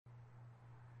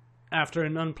After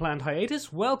an unplanned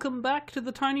hiatus, welcome back to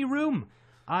the tiny room.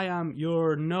 I am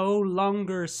your no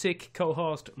longer sick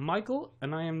co-host Michael,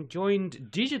 and I am joined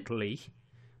digitally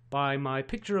by my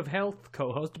picture of health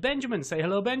co-host Benjamin. Say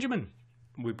hello, Benjamin.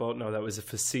 We both know that was a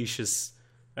facetious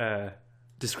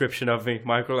description of me,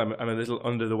 Michael. I'm a little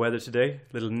under the weather today,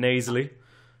 a little nasally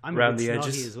I'm around a the bit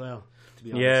edges snotty as well, to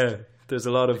be honest. Yeah, there's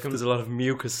a lot of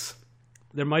mucus.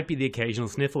 There might be the occasional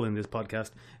sniffle in this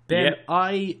podcast. Ben, Yep.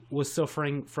 I was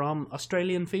suffering from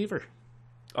Australian fever.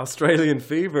 Australian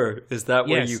fever, is that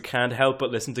where Yes. you can't help but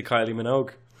listen to Kylie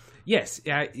Minogue? Yes,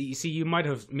 you see, you might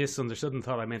have misunderstood and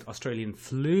thought I meant Australian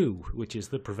flu, which is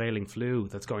the prevailing flu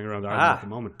that's going around Ireland at the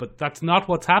moment. But that's not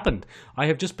what's happened. I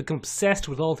have just become obsessed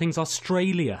with all things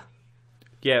Australia.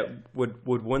 Yeah, would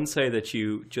one say that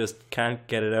you just can't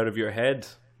get it out of your head?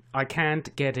 I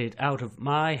can't get it out of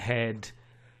my head.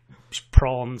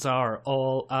 Prawns are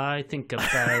all I think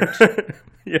about.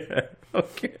 Yeah,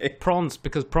 okay. Prawns,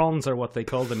 because prawns are what they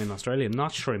call them in Australia,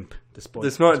 not shrimp.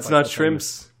 It's not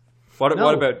shrimps. What No.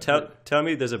 about tell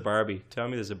me there's a Barbie? Tell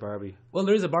me there's a Barbie. Well,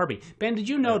 there is a Barbie. Ben, did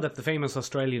you know that the famous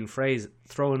Australian phrase,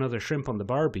 throw another shrimp on the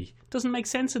Barbie, doesn't make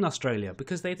sense in Australia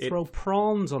because they throw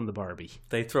prawns on the Barbie?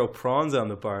 They throw prawns on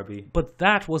the Barbie. But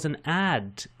that was an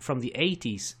ad from the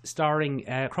 80s starring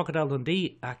Crocodile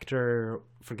Dundee actor,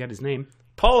 forget his name,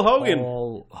 Paul Hogan.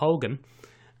 Paul Hogan.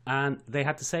 And they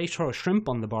had to say throw a shrimp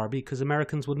on the Barbie because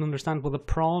Americans wouldn't understand what a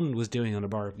prawn was doing on a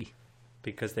Barbie.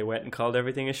 Because they went and called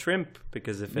everything a shrimp.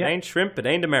 Because if it Yeah. ain't shrimp, it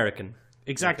ain't American.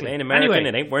 Exactly. If it ain't American, Anyway,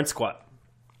 it ain't wearing squat.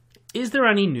 is there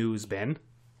any news, Ben?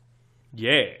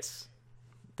 Yes.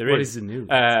 There What is the news?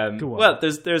 Go on. Well,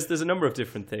 there's a number of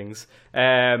different things.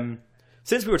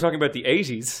 Since we were talking about the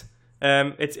 80s,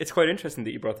 it's quite interesting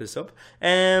that you brought this up.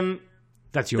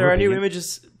 That's your There are new opinion.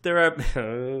 images. There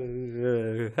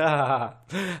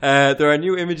are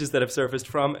new images that have surfaced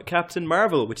from Captain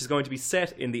Marvel, which is going to be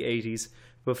set in the 80s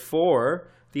before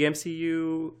the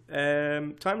MCU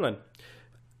timeline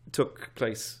took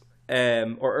place,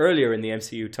 or earlier in the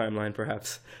MCU timeline,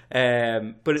 perhaps.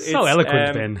 But it's So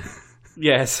eloquent, Ben.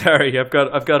 Yeah, sorry, I've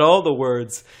got all the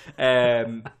words.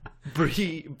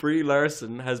 Brie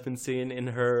Larson has been seen in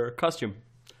her costume.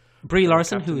 Brie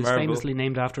Larson, Captain who is Marvel. famously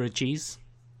named after a cheese.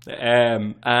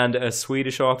 And a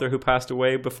Swedish author who passed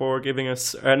away before giving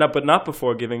us, not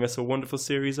before giving us a wonderful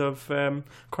series of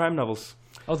crime novels.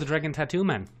 Oh, the Dragon Tattoo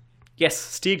Man. Yes,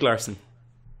 Stieg Larsson,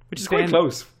 which is Ben- quite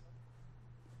close.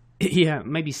 Yeah,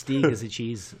 maybe Stieg is a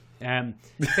cheese. Ben,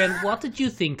 what did you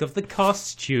think of the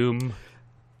costume?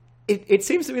 It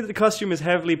seems to me that the costume is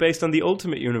heavily based on the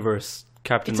Ultimate Universe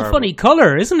Captain It's Marvel. a funny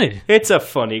colour, isn't it? It's a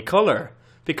funny color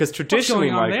because traditionally,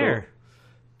 What's going on Michael, there?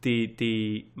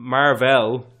 the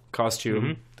Marvel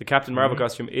costume, the Captain Marvel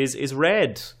costume is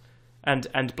red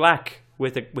and black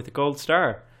with a gold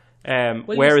star.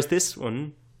 Whereas this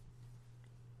one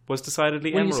was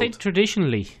decidedly Well, emerald. you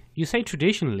say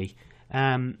traditionally,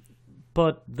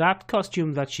 but that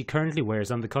costume that she currently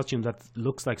wears and the costume that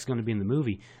looks like it's going to be in the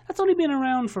movie, that's only been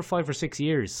around for 5 or 6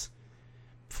 years.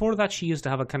 Before that, she used to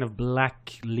have a kind of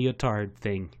black leotard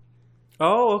thing.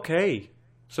 Oh, okay.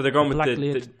 So they're going with Black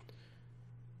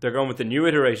they're going with the new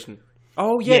iteration.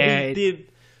 Oh yeah, Yeah,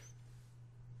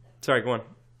 Sorry, go on.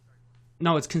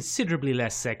 No, it's considerably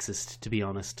less sexist, to be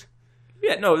honest.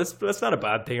 Yeah, no, that's not a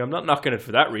bad thing. I'm not knocking it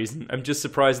for that reason. I'm just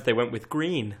surprised that they went with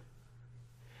green.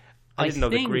 I didn't know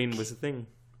that green was a thing.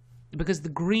 Because the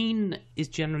green is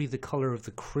generally the colour of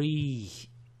the Kree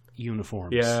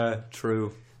uniforms. Yeah,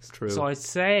 true. So I'd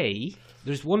say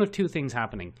there's one of two things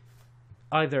happening.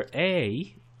 Either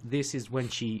A, this is when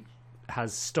she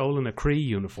has stolen a Kree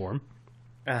uniform,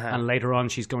 and later on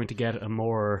she's going to get a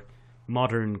more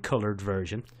modern coloured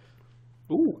version.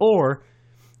 Ooh. Or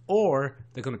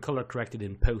they're going to colour correct it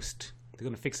in post. They're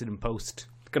going to fix it in post.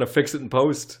 Gonna fix it in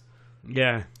post.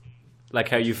 Yeah. Like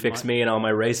how you fix me and all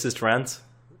my racist rants.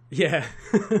 Yeah.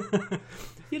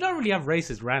 You don't really have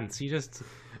racist rants. You just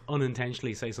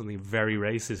unintentionally say something very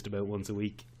racist about once a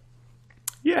week.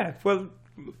 Yeah, well,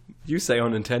 you say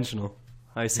unintentional.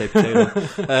 I say potato.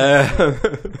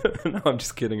 No, I'm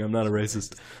just kidding. I'm not a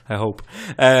racist. I hope.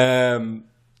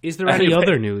 Is there any Anyway.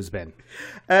 other news, Ben?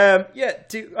 Yeah.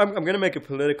 I'm going to make it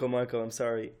political, Michael. I'm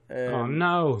sorry. Oh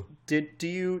no. Do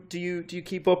you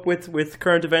keep up with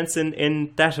current events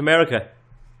in that America?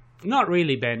 Not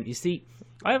really, Ben. You see,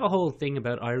 I have a whole thing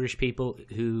about Irish people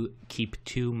who keep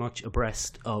too much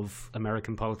abreast of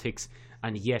American politics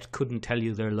and yet couldn't tell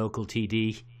you their local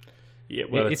TD. Yeah,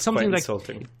 well, It's it's something quite like-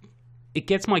 insulting. It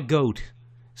gets my goat.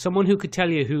 Someone who could tell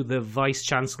you who the Vice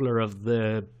Chancellor of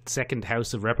the Second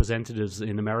House of Representatives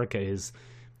in America is,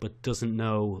 but doesn't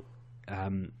know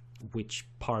which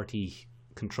party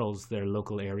controls their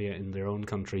local area in their own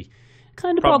country.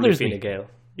 Kind of Probably bothers Fine me. Gael.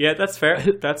 Yeah, that's fair.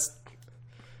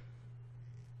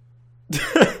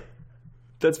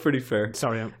 That's pretty fair.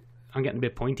 Sorry, I'm getting a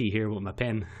bit pointy here with my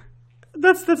pen.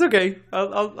 That's okay.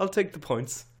 I'll take the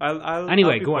points.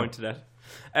 Anyway, I'll go on. point to that.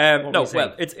 What No, were you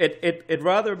saying? well, it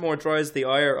rather more dries the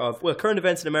ire of current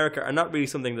events in America are not really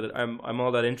something that I'm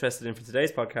all that interested in for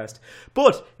today's podcast,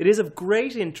 but it is of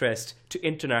great interest to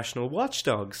international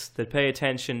watchdogs that pay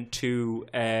attention to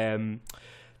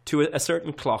a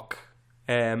certain clock.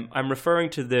 I'm referring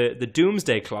to the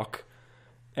Doomsday Clock,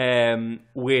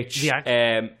 which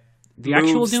The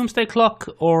actual moves- Doomsday Clock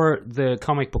or the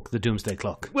comic book, The Doomsday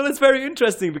Clock? Well, it's very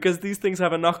interesting because these things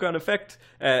have a knock-on effect,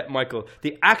 Michael.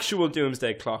 The actual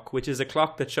Doomsday Clock, which is a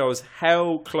clock that shows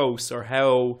how close or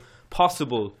how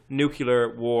possible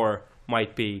nuclear war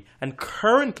might be. And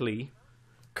currently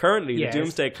Yes. the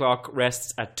Doomsday Clock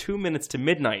rests at 2 minutes to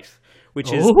midnight,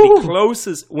 which is Ooh. the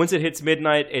closest. Once it hits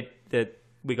midnight,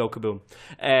 we go kaboom.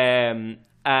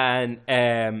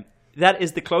 That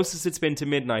is the closest it's been to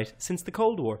midnight since the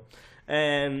Cold War.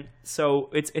 So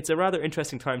it's a rather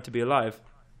interesting time to be alive.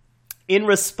 In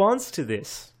response to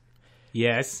this,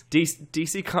 Yes.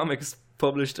 DC Comics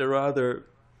published a rather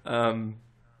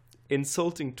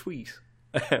insulting tweet.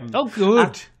 Oh,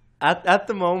 good. At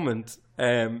the moment,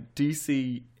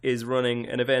 DC is running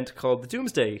an event called the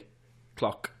Doomsday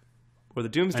Clock, or the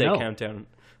Doomsday know. Countdown.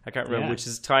 I can't remember, Yeah. which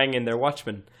is tying in their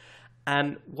Watchmen.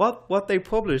 And what they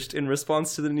published in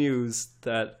response to the news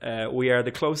that we are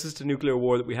the closest to nuclear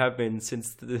war that we have been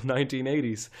since the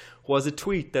 1980s was a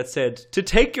tweet that said, "To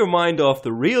take your mind off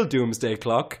the real Doomsday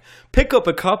Clock, pick up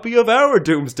a copy of our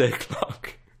Doomsday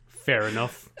Clock." Fair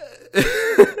enough.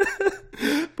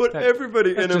 But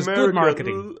everybody in that's just America, good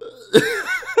marketing.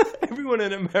 everyone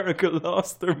in America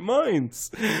lost their minds,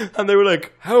 and they were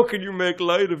like, "How can you make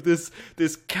light of this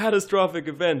catastrophic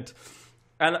event?"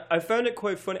 And I found it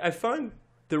quite funny. I found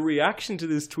the reaction to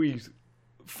this tweet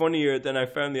funnier than I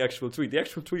found the actual tweet. The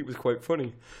actual tweet was quite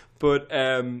funny, but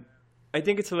I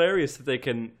think it's hilarious that they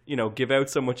can, give out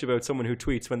so much about someone who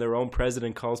tweets when their own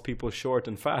president calls people short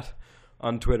and fat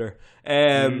on Twitter.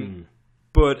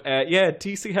 But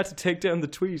DC had to take down the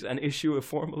tweet and issue a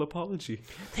formal apology.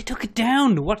 They took it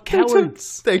down. What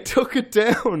cowards. They took it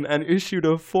down and issued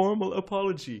a formal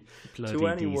apology Bloody to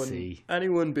DC.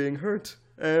 anyone being hurt.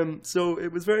 So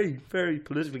it was very, very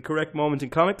politically correct moment in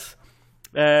comics,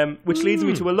 which leads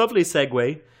me to a lovely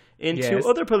segue into Yes.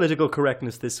 other political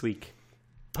correctness this week.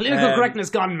 Political correctness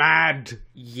gone mad.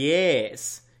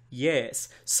 Yes.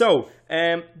 So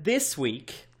this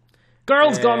week,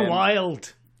 Girls gone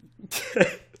wild.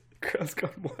 Girls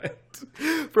Gone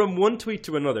Wild. From one tweet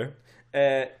to another,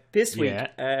 this week,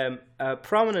 a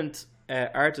prominent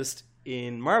artist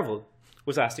in Marvel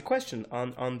was asked a question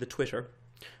on the Twitter.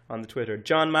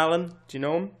 John Mallon, do you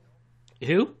know him?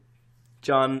 Who?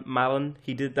 John Mallon.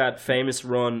 He did that famous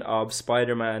run of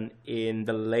Spider-Man in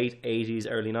the late 80s,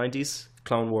 early 90s.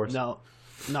 Clone Wars. No,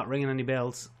 not ringing any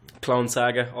bells. Clone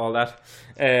Saga, all that.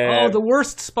 The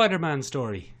worst Spider-Man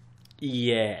story.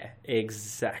 Yeah,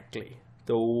 exactly.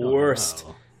 The worst.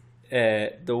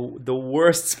 The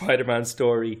worst Spider-Man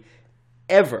story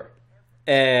ever.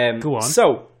 Go on.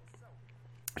 So,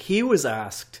 he was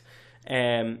asked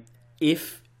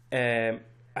if... I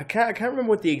can't remember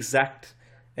what the exact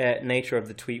nature of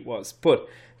the tweet was, but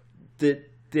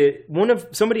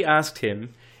somebody asked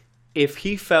him if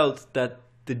he felt that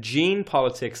the gene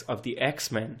politics of the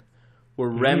X-Men were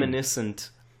reminiscent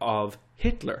of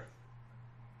Hitler.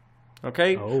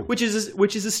 Okay, which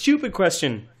is a stupid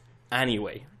question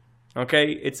anyway.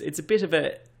 Okay, it's a bit of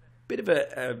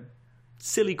a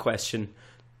silly question,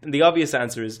 and the obvious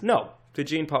answer is no. The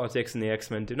gene politics in the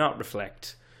X-Men do not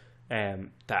reflect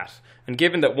that. And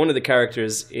given that one of the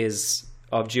characters is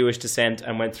of Jewish descent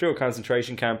and went through a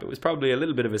concentration camp, it was probably a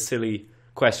little bit of a silly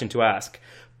question to ask.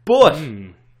 But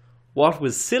what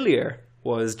was sillier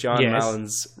was John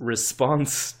Mallon's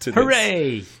response to this.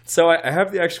 Hooray! So I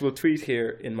have the actual tweet here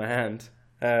in my hand,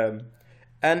 and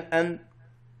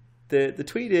the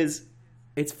tweet is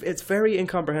it's very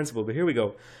incomprehensible. But here we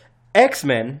go.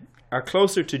 X-Men are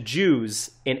closer to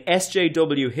Jews in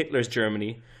SJW Hitler's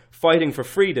Germany, fighting for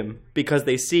freedom because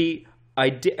they see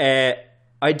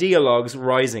ideologues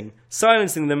rising,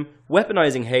 silencing them,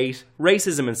 weaponizing hate,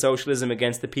 racism and socialism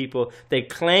against the people they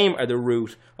claim are the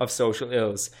root of social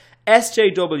ills.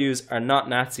 SJWs are not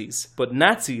Nazis, but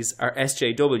Nazis are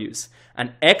SJWs,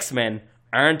 and X-Men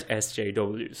aren't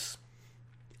SJWs.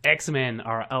 X-Men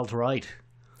are alt-right.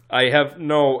 I have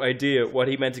no idea what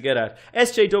he meant to get at.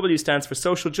 SJW stands for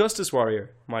Social Justice Warrior,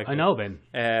 Michael. I know, Ben.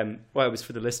 Well, it was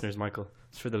for the listeners, Michael.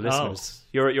 It's for the listeners.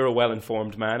 You're a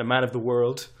well-informed man, a man of the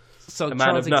world. So a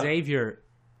man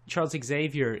Charles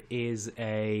Xavier is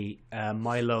a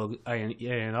Milo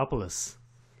Yiannopoulos.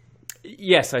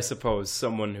 Yes, I suppose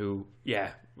someone who,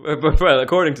 well,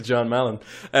 according to John Mallon.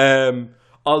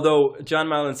 Although John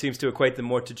Mallon seems to equate them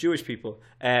more to Jewish people.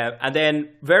 And then,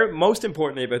 most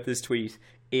importantly about this tweet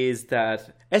is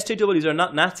that SJWs are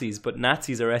not Nazis, but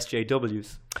Nazis are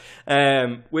SJWs,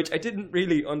 which I didn't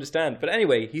really understand. But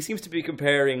anyway, he seems to be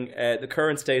comparing the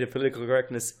current state of political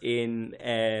correctness in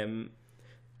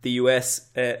the US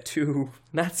to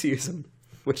Nazism,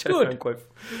 which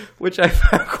I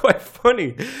found quite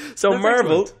funny. So That's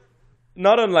Marvel, excellent.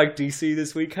 not unlike DC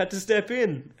this week, had to step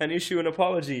in and issue an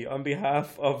apology on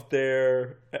behalf of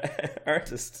their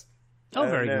artist. Oh,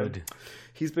 very good.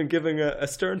 He's been giving a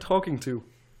stern talking to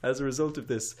as a result of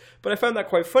this. But I found that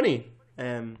quite funny.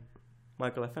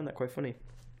 Michael, I found that quite funny.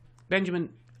 Benjamin,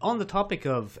 on the topic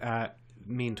of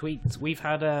mean tweets, we've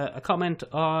had a comment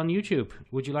on YouTube.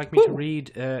 Would you like me to read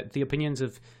the opinions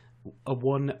of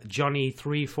one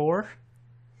Johnny34?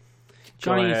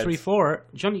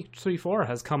 Johnny34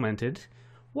 has commented,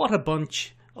 "What a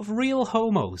bunch of real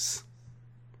homos."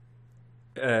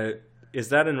 Is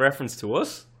that in reference to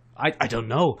us? I don't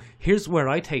know. Here's where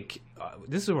I take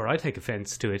this is where I take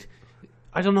offense to it.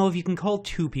 I don't know if you can call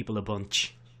two people a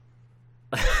bunch.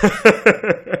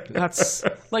 That's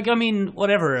like, I mean,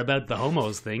 whatever about the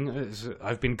homos thing.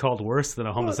 I've been called worse than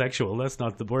a homosexual. That's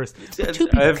not the worst. But two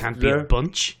people can't be a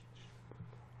bunch.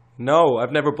 No,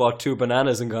 I've never bought two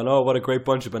bananas and gone, "Oh, what a great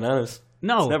bunch of bananas."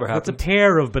 No, it's never happened. That's a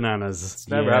pair of bananas. It's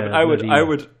never happened.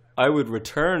 I would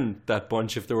return that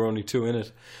bunch if there were only two in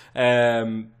it.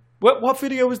 What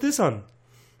video was this on?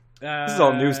 This is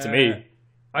all news to me.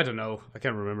 I don't know. I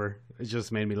can't remember. It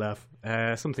just made me laugh.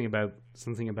 Something about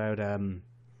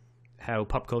how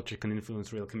pop culture can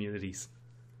influence real communities.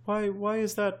 Why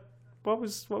is that? What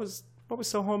was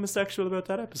so homosexual about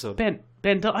that episode? Ben,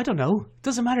 I don't know.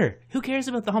 Doesn't matter. Who cares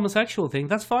about the homosexual thing?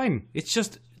 That's fine. It's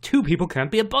just two people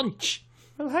can't be a bunch.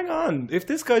 Well, hang on. If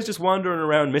this guy's just wandering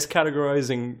around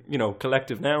miscategorizing,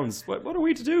 collective nouns, what are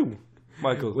we to do,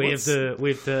 Michael? We have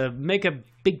to make a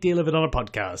big deal of it on a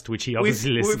podcast, which he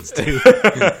obviously listens to.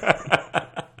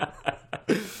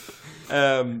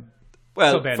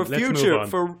 Well, So Ben, let's move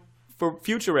on. for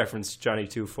future reference,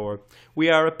 Johnny24, we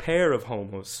are a pair of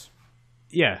homos.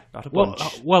 Yeah. Not a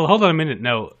bunch. Well, hold on a minute.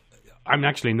 No, I'm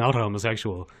actually not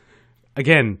homosexual.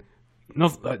 Again,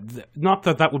 not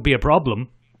that would be a problem.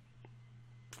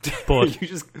 But you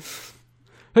just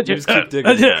keep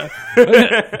digging.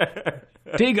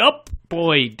 Dig up,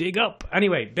 boy, dig up.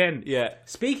 Anyway, Ben. Yeah.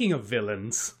 Speaking of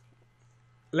villains,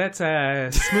 let's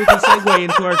smoothly segue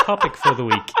into our topic for the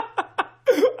week.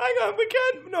 Hang on, we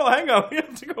can't. No, hang on. We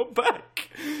have to go back.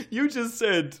 You just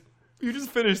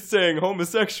finished saying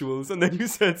homosexuals, and then you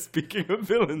said, speaking of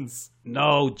villains.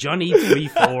 No,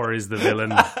 Johnny34 is the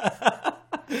villain.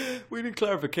 We need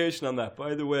clarification on that,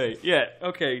 by the way. Yeah,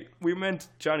 okay. We meant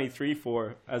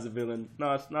Johnny34 as a villain,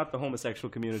 not the homosexual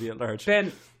community at large.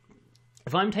 Ben,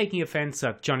 if I'm taking offense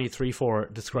at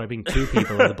Johnny34 describing two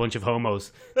people as a bunch of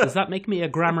homos, does that make me a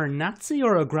grammar Nazi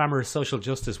or a grammar social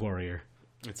justice warrior?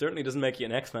 It certainly doesn't make you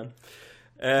an X-Man.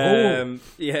 Yeah.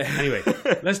 Anyway,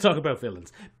 let's talk about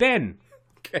villains. Ben,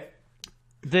 Okay.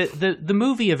 the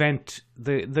movie event,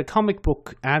 the comic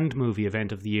book and movie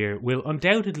event of the year will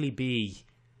undoubtedly be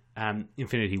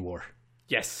Infinity War.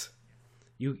 Yes.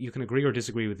 You can agree or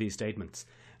disagree with these statements.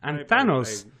 And I-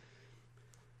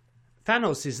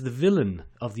 Thanos is the villain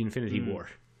of the Infinity War.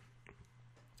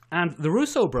 And the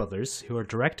Russo brothers, who are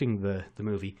directing the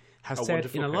movie, have said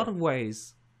wonderful in a pair. lot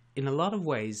of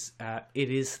ways, it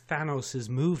is Thanos'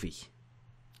 movie.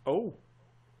 Oh.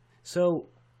 So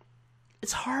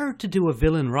it's hard to do a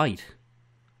villain right.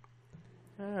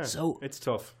 So It's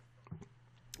tough.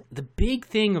 the big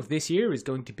thing of this year is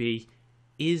going to be,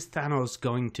 is Thanos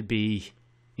going to be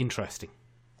interesting?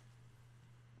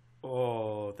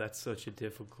 Oh, that's such a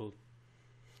difficult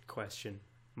question,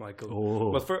 Michael. Oh.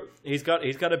 Well, he's got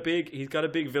a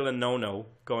big villain no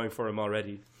going for him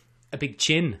already. A big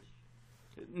chin.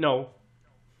 No,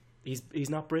 he's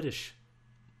not British.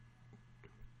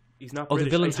 He's not Oh,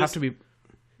 British. the villains I have just- to be.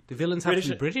 The villains have to be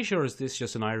British- British, or is this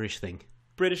just an Irish thing?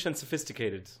 British and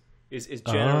sophisticated is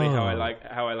generally Oh.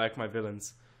 how I like my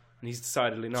villains, and he's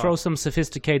decidedly not. Throw some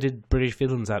sophisticated British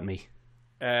villains at me.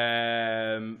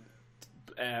 No,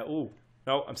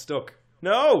 I'm stuck.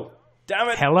 No, damn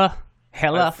it. Hela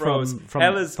I froze. from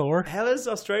Hela's, Thor. Hela's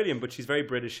Australian, but she's very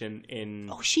British in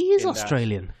Oh, she is in that.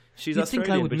 Australian. She's You'd Australian.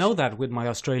 think I would but know that with my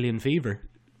Australian fever.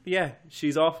 Yeah,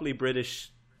 she's awfully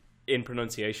British in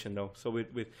pronunciation, though. So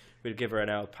we'll give her an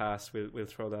L pass. We'll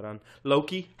throw that on.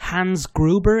 Loki. Hans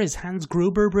Gruber, is Hans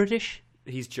Gruber British?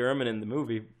 He's German in the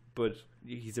movie, but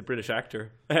he's a British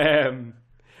actor.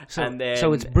 So, and then,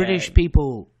 so it's British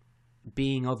people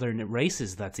being other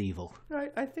races that's evil.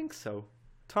 I think so.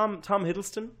 Tom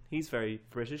Hiddleston, he's very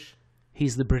British.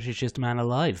 He's the Britishest man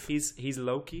alive. He's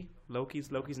Loki. Loki's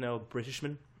now a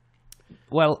Britishman.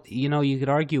 Well, you could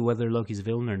argue whether Loki's a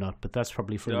villain or not, but that's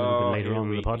probably for a little bit later on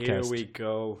in the podcast.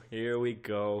 Here we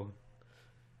go.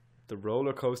 The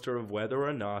roller coaster of whether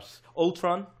or not.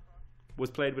 Ultron was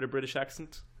played with a British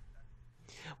accent.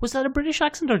 Was that a British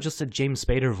accent or just a James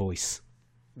Spader voice?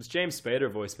 It was James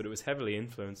Spader voice, but it was heavily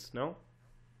influenced, no?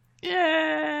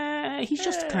 Yeah, he's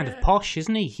just kind of posh,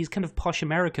 isn't he? He's kind of posh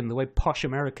American, the way posh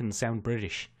Americans sound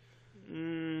British.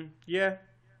 Yeah,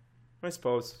 I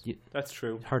suppose. That's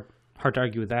true. Hard to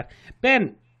argue with that.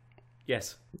 Ben,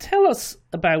 yes. Tell us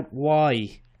about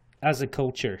why, as a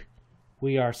culture,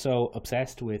 we are so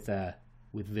obsessed with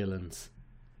villains.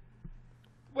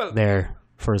 Well, there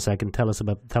for a second. Tell us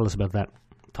about that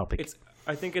topic.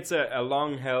 I think it's a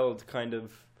long-held kind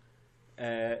of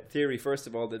theory. First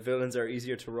of all, that villains are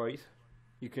easier to write.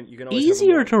 You can always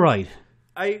easier to write.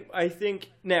 I think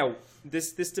now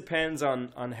this depends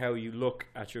on how you look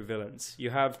at your villains. You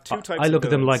have two types. I look of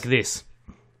at them villains. like this.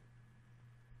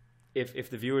 If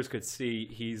the viewers could see,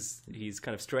 he's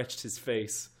kind of stretched his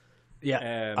face.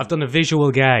 Yeah, I've done a visual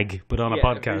gag, but on a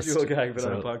podcast. A visual gag, but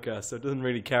on a podcast, so it doesn't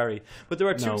really carry. But there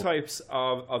are two types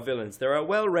of villains. There are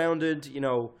well-rounded,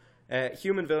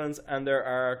 human villains, and there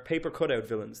are paper cutout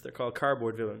villains. They're called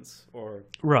cardboard villains or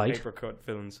paper cut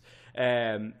villains.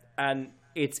 And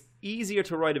it's easier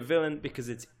to write a villain because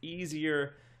it's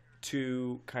easier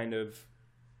to kind of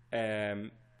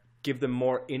give them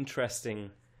more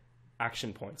interesting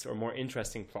action points or more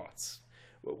interesting plots.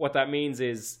 What that means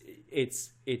is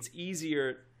it's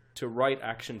easier to write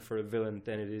action for a villain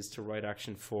than it is to write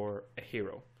action for a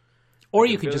hero. Or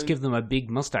you can just give them a big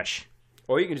mustache.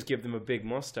 Or you can just give them a big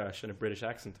mustache and a British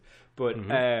accent. But,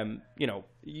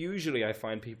 usually I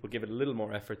find people give it a little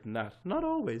more effort than that. Not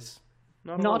always.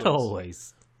 Not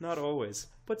always. Not always.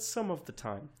 But some of the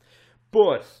time.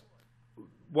 But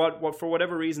what for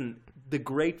whatever reason, the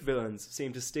great villains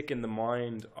seem to stick in the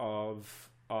mind of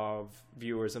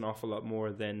viewers an awful lot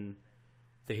more than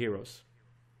the heroes.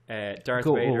 Darth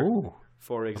Vader,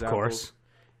 for example. Of course.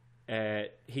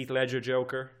 Heath Ledger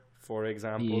Joker, for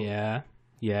example.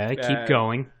 Yeah, keep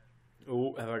going.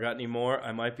 Oh, have I got any more?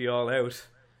 I might be all out.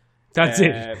 That's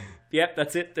it. Yep,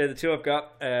 that's it. They're the two I've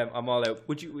got. I'm all out.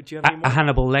 Would you have any more?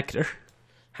 Hannibal Lecter.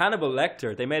 Hannibal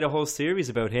Lecter. They made a whole series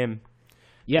about him.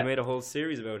 Yeah. They made a whole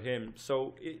series about him.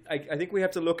 So I think we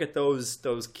have to look at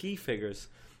those key figures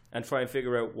and try and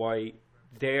figure out why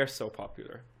they're so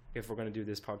popular if we're going to do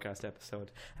this podcast episode.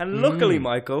 And luckily,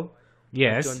 Michael,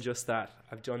 yes, I've done just that.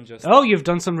 Oh, you've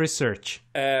done some research.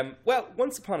 Well,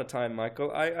 once upon a time,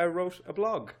 Michael, I wrote a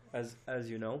blog, as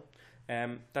you know.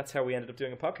 That's how we ended up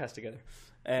doing a podcast together.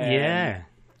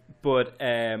 But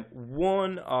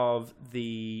one of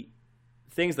the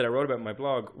things that I wrote about in my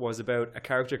blog was about a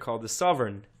character called the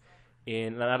Sovereign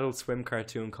in an Adult Swim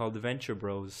cartoon called The Venture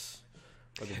Bros.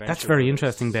 That's very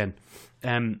interesting, Ben.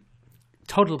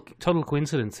 Total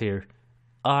coincidence here.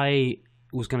 I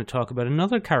was going to talk about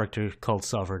another character called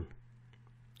Sovereign.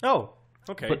 Oh,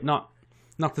 okay. But not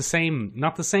the same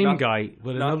guy,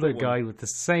 but another guy with the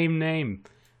same name.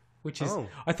 Which is,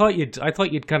 I thought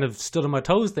you'd kind of stood on my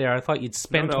toes there. I thought you'd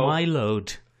spent my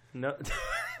load. No,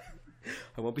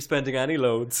 I won't be spending any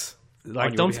loads.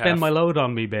 Don't spend my load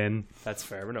on me, Ben. That's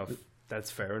fair enough.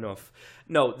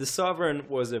 No, the Sovereign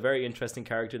was a very interesting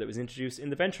character that was introduced in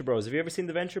the Venture Bros. Have you ever seen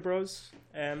the Venture Bros?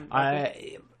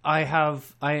 I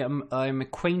have. I'm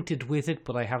acquainted with it,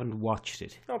 but I haven't watched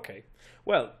it. Okay.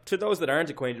 Well, to those that aren't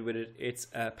acquainted with it, it's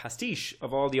a pastiche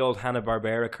of all the old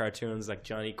Hanna-Barbera cartoons like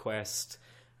Johnny Quest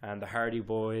and the Hardy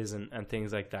Boys and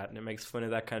things like that. And it makes fun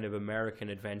of that kind of American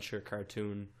adventure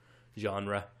cartoon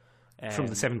genre. From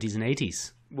the 70s and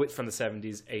 80s. From the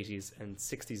 70s, 80s, and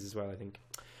 60s as well, I think.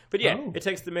 But yeah, it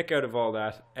takes the mick out of all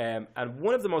that. And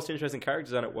one of the most interesting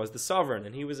characters on it was the Sovereign.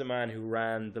 And he was a man who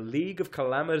ran the League of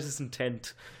Calamitous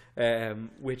Intent,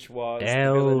 which was...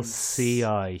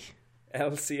 LCI.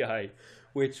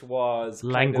 Which was...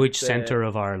 Language Centre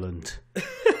of Ireland.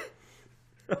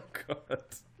 Oh, God.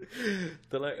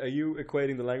 Are you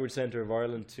equating the Language Centre of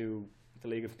Ireland to the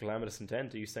League of Calamitous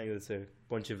Intent? Are you saying that it's a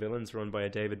bunch of villains run by a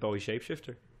David Bowie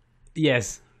shapeshifter?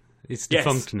 Yes. It's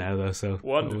defunct now, though, so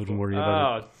wonderful. I wouldn't worry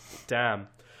about it. Oh, damn.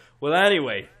 Well,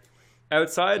 anyway,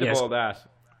 outside of all that...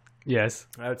 Yes.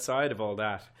 Outside of all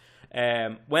that,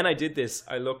 When I did this,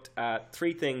 I looked at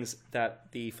 3 things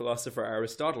that the philosopher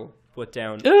Aristotle put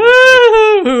down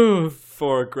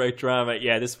for great drama.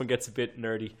 Yeah, this one gets a bit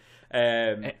nerdy.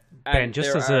 Ben,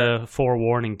 just as a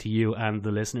forewarning to you and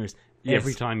the listeners,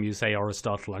 every time you say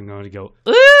Aristotle, I'm going to go.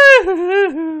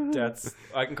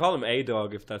 I can call him A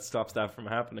Dog if that stops that from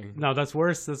happening. No, that's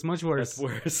worse. That's much worse.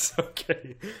 That's worse.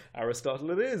 Okay,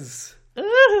 Aristotle it is.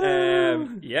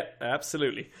 Yep,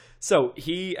 absolutely. So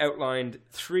he outlined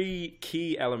 3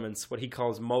 key elements, what he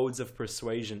calls modes of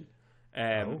persuasion,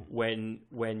 when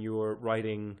you're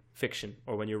writing fiction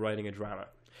or when you're writing a drama.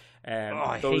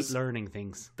 I hate learning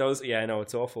things. I know,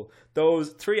 it's awful.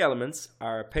 Those 3 elements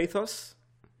are pathos,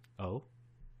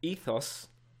 ethos,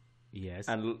 yes,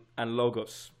 and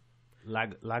logos.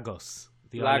 Lagos.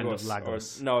 The Lagos. island of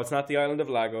Lagos. No, it's not the island of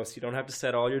Lagos. You don't have to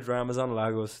set all your dramas on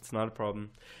Lagos. It's not a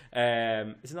problem.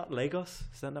 Is it not Lagos?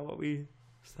 Is that not how you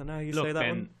say that Ben,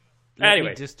 one?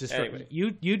 Anyway,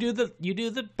 you do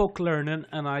the book learning,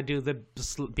 and I do the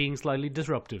being slightly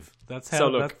disruptive. That's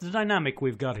that's the dynamic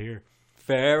we've got here.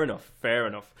 Fair enough.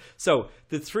 So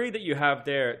the 3 that you have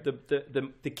there,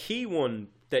 the key one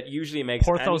that usually makes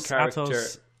Porthos, any character.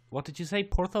 Athos. What did you say?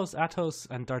 Porthos, Athos,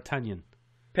 and D'Artagnan.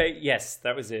 Yes,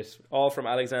 that was it. All from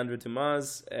Alexandre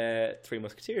Dumas' 3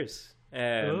 Musketeers.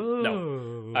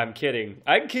 No, I'm kidding.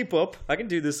 I can keep up. I can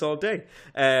do this all day.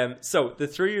 So the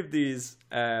 3 of these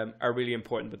are really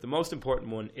important, but the most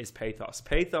important one is pathos.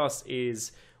 Pathos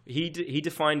is, he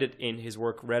defined it in his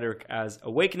work Rhetoric as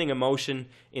awakening emotion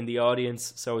in the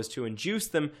audience so as to induce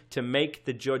them to make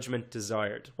the judgment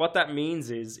desired. What that means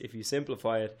is, if you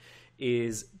simplify it,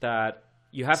 is that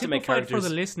you have to make characters for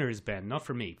the listeners, Ben, not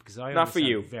for me, because I not for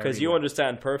you, because you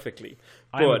understand perfectly.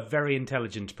 I'm a very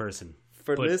intelligent person.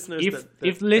 For listeners,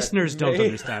 if listeners don't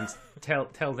understand,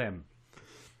 tell them.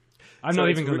 I'm not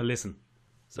even going to listen.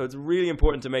 So it's really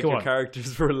important to make your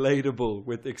characters relatable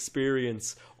with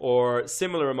experience or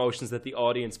similar emotions that the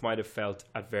audience might have felt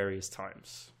at various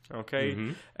times. Okay?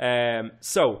 Mm-hmm.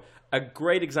 So a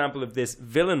great example of this,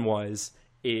 villain-wise,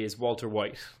 is Walter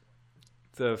White.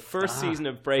 The first season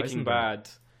of Breaking Bad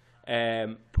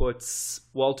puts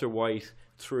Walter White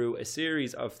through a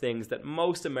series of things that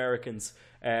most Americans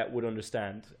would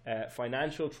understand.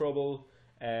 Financial trouble,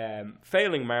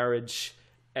 failing marriage,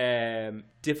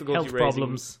 difficulty health raising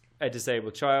problems, a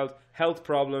disabled child, health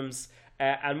problems,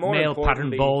 and more male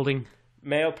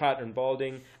pattern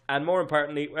balding, and more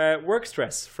importantly, work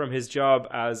stress from his job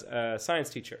as a science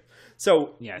teacher.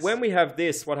 So when we have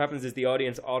this, what happens is the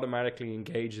audience automatically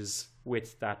engages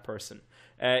with that person.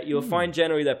 You'll find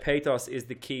generally that pathos is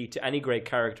the key to any great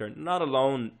character, not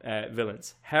alone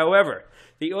villains. However,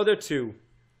 the other 2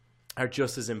 are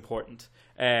just as important.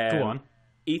 Go on.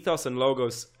 Ethos and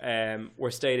logos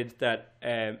were stated that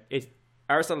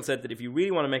Aristotle said that if you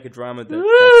really want to make a drama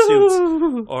that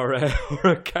suits or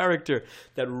a character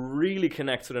that really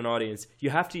connects with an audience,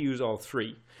 you have to use all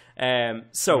 3.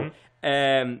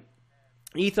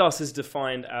 Ethos is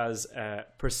defined as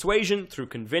persuasion through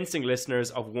convincing listeners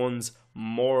of one's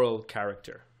moral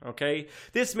character. Okay,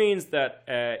 this means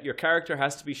that your character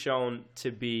has to be shown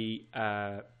to be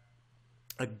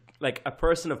like a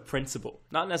person of principle,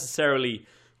 not necessarily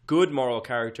good moral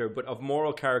character, but of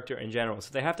moral character in general.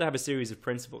 So they have to have a series of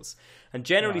principles. And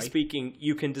generally speaking,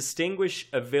 you can distinguish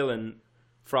a villain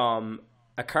from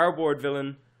a cardboard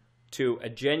villain to a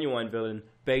genuine villain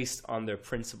based on their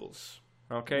principles.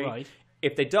 Okay? Right.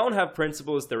 If they don't have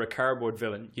principles, they're a cardboard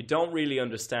villain. You don't really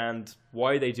understand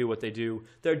why they do what they do.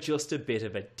 They're just a bit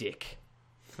of a dick.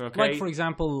 Okay? Like for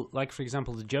example,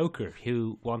 the Joker,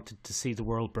 who wanted to see the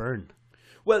world burn.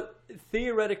 Well,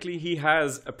 theoretically, he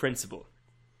has a principle.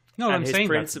 No, I'm saying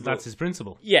that's his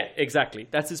principle. Yeah, exactly.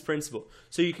 That's his principle.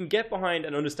 So you can get behind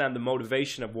and understand the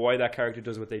motivation of why that character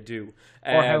does what they do.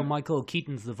 Or how Michael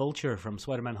Keaton's the Vulture from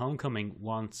Spider-Man Homecoming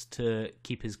wants to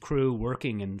keep his crew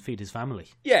working and feed his family.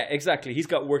 Yeah, exactly. He's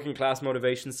got working class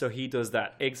motivation, so he does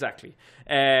that. Exactly.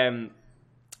 And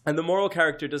the moral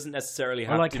character doesn't necessarily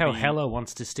have to be... I like how Hela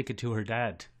wants to stick it to her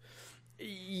dad.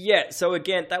 Yeah, so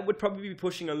again, that would probably be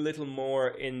pushing a little more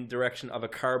in direction of a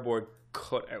cardboard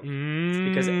cutout.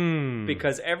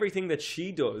 Because everything that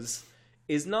she does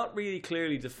is not really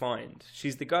clearly defined.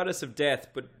 She's the goddess of death,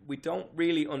 but we don't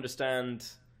really understand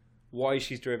why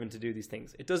she's driven to do these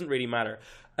things. It doesn't really matter.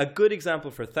 A good example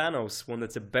for Thanos, one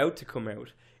that's about to come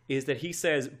out, is that he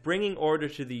says bringing order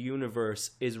to the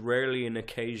universe is rarely an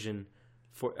occasion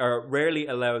for, or rarely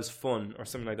allows fun, or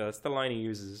something like that. That's the line he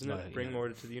uses, isn't it? Bring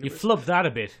order to the universe. You flubbed that a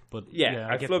bit, but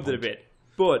I flubbed it a bit.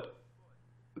 But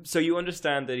so you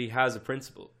understand that he has a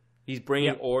principle. He's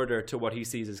bringing order to what he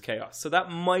sees as chaos. So that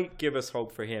might give us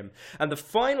hope for him. And the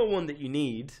final one that you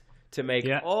need to make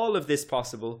Yeah. all of this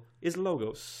possible is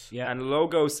Logos. Yeah. And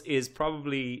Logos is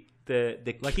probably the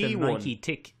Like key the one. Nike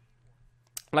tick,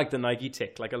 Like the Nike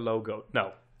tick, like a logo.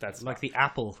 No, that's like the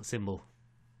Apple symbol.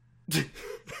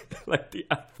 like the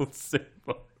Apple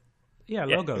symbol. Yeah,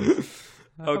 logos.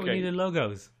 I thought we Okay. needed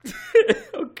logos.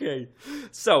 Okay.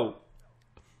 So,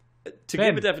 to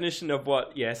Ben. give a definition of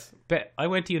what, yes. But I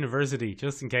went to university,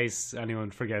 just in case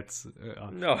anyone forgets.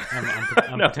 No.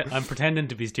 I'm No. I'm pretending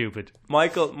to be stupid.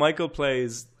 Michael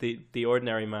plays the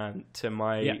ordinary man to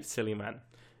my Yeah. silly man.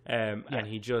 And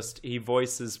he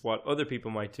voices what other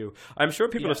people might do. I'm sure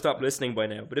people have stopped listening by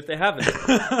now, but if they haven't,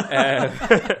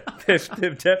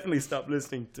 they've definitely stopped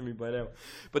listening to me by now.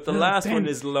 But the last Ben, one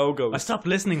is Logos. I stopped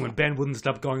listening when Ben wouldn't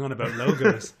stop going on about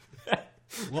logos.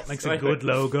 What makes a good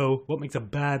logo? What makes a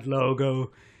bad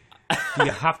logo? Do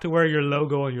you have to wear your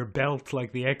logo on your belt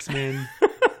like the X-Men?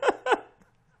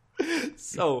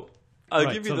 So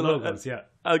I'll give you the logos. Yeah.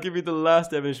 I'll give you the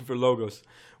last definition for Logos,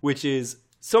 which is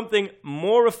something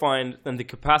more refined than the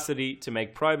capacity to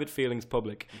make private feelings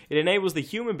public. It enables the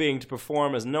human being to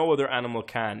perform as no other animal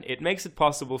can. It makes it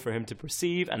possible for him to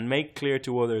perceive and make clear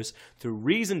to others, through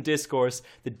reasoned discourse,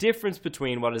 the difference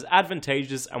between what is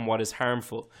advantageous and what is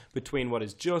harmful, between what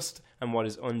is just and what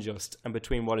is unjust, and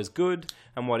between what is good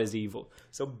and what is evil.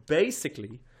 So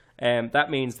basically,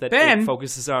 that means that Ben? it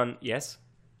focuses on... Yes?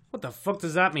 What the fuck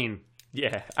does that mean?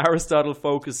 Yeah, Aristotle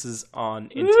focuses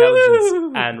on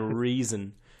intelligence and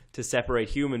reason to separate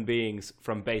human beings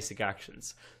from basic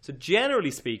actions. So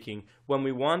generally speaking, when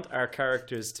we want our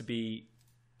characters to be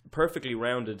perfectly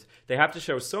rounded, they have to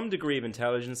show some degree of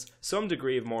intelligence, some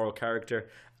degree of moral character,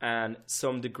 and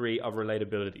some degree of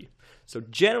relatability. So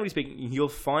generally speaking, you'll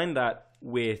find that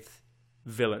with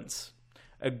villains.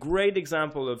 A great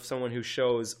example of someone who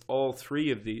shows all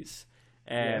three of these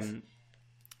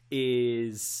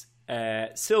is...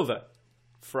 Silva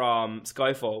from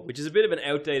Skyfall, which is a bit of an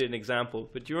outdated example,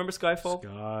 but do you remember Skyfall?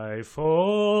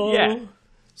 Skyfall. Yeah.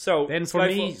 So Then for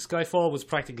me, Skyfall was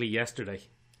practically yesterday.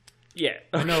 yeah.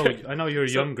 I know you're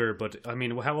younger, but I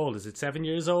mean, how old is it? 7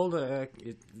 years old?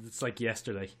 It's like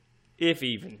yesterday. If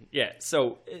even, yeah.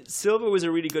 So Silva was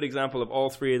a really good example of all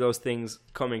three of those things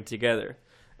coming together,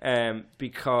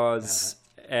 because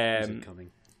Isn't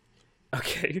coming.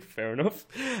 okay, fair enough.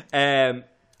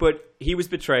 But he was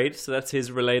betrayed, so that's his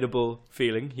relatable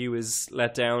feeling. He was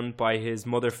let down by his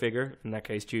mother figure, in that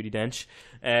case, Judi Dench.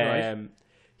 Right.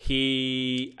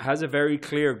 He has a very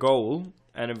clear goal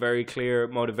and a very clear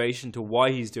motivation to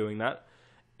why he's doing that.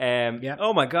 Yeah.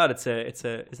 Oh my God, is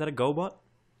that a GoBot?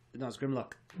 No, it's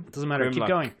Grimlock. It doesn't matter. Keep Grimlock.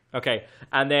 going. Okay,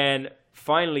 and then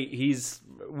finally, he's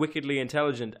wickedly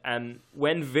intelligent. And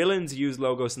when villains use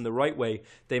Logos in the right way,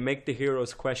 they make the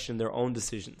heroes question their own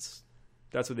decisions.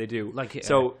 That's what they do. Like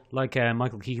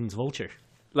Michael Keaton's Vulture.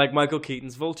 Like Michael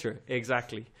Keaton's Vulture,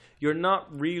 exactly. You're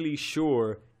not really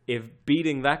sure if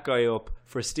beating that guy up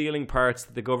for stealing parts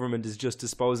that the government is just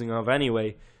disposing of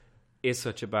anyway is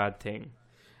such a bad thing.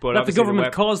 But That the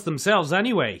government caused themselves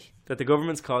anyway. That the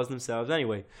government's caused themselves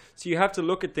anyway. So you have to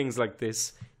look at things like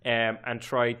this and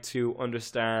try to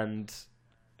understand.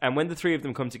 And when the three of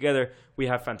them come together, we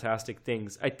have fantastic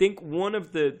things. I think one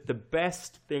of the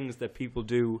best things that people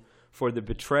do for the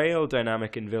betrayal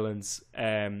dynamic in villains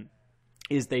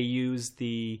is they use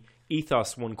the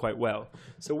ethos one quite well.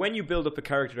 So when you build up a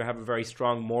character to have a very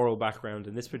strong moral background,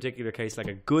 in this particular case like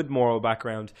a good moral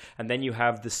background, and then you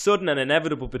have the sudden and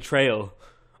inevitable betrayal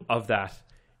of that,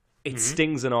 it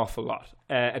stings an awful lot.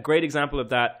 A great example of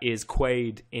that is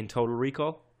Quaid in Total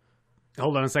Recall.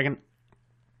 Hold on a second.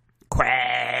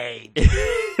 Quaid.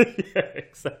 Yeah,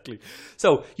 exactly.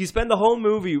 So you spend the whole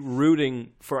movie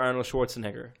rooting for Arnold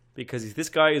Schwarzenegger because he's this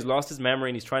guy who's lost his memory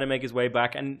and he's trying to make his way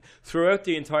back. And throughout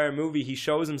the entire movie, he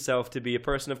shows himself to be a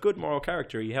person of good moral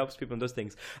character. He helps people and does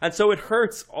things. And so it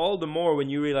hurts all the more when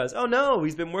you realize, oh no,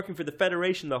 he's been working for the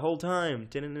Federation the whole time.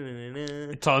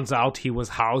 It turns out he was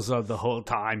Hauser the whole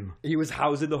time. He was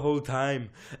Hauser the whole time.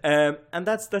 And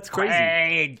that's crazy.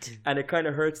 Quaid. And it kind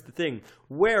of hurts the thing.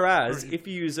 Whereas, if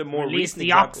you use a more Release recent the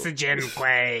example, oxygen,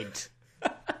 Quaid.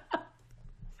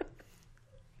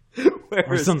 Or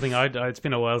whereas, something. It's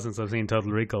been a while since I've seen Total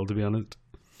Recall, to be honest.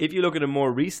 if you look at a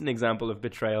more recent example of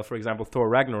betrayal, for example, Thor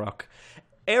Ragnarok,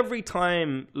 every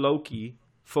time Loki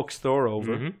fucks Thor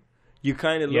over, you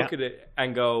kind of look at it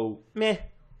and go, meh,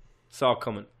 saw it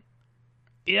coming.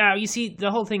 Yeah, you see,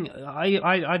 the whole thing,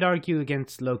 I'd argue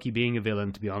against Loki being a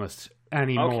villain, to be honest,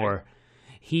 anymore. Okay.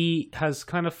 He has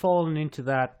kind of fallen into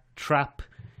that trap,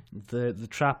 the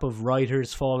trap of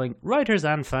writers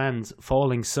and fans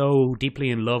falling so deeply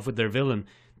in love with their villain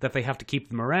that they have to keep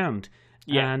them around.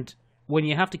 Yeah. And when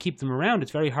you have to keep them around,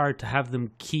 it's very hard to have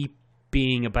them keep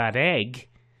being a bad egg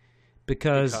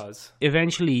because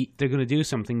eventually they're going to do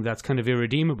something that's kind of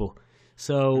irredeemable.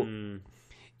 So,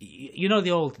 you know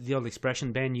the old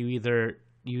expression, Ben, you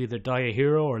either die a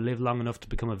hero or live long enough to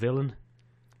become a villain.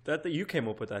 That you came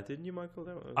up with that, didn't you, Michael?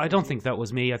 I don't think that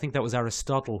was me. I think that was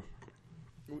Aristotle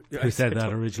who said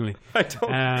that originally. I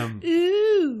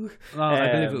don't. Well,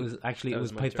 I believe it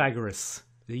was Pythagoras.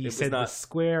 He said the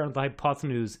square of the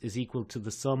hypotenuse is equal to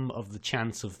the sum of the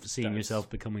chance of seeing yourself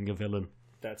becoming a villain.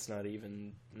 That's not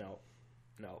even no.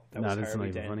 That's not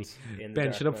even funny.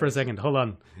 Ben, shut up for a second. Hold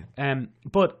on.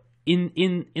 But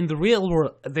in the real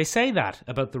world, they say that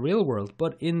about the real world.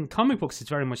 But in comic books, it's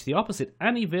very much the opposite.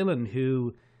 Any villain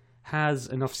who has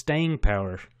enough staying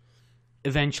power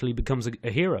eventually becomes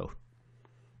a hero.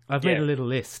 I've made a little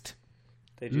list.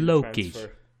 Loki.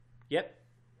 Yep.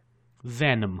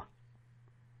 Venom.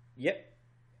 Yep.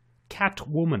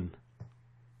 Catwoman.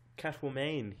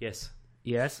 Catwoman, yes.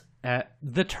 Yes.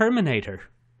 The Terminator.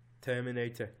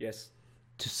 Terminator, yes.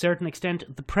 To a certain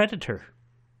extent, the Predator.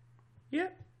 Yeah.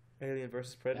 Alien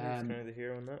versus Predator is kind of the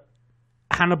hero on that.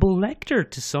 Hannibal Lecter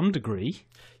to some degree.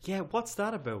 Yeah, what's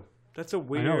that about? That's a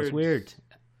weird... I know, it's weird.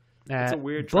 It's a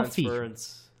weird Buffy.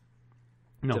 Transference.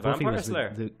 No, Buffy was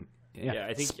the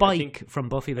I think Spike from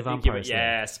Buffy the Vampire Slayer.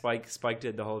 Yeah, Spike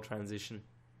did the whole transition.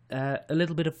 A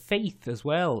little bit of Faith as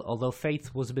well, although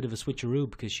Faith was a bit of a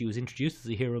switcheroo because she was introduced as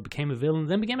a hero, became a villain,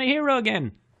 then became a hero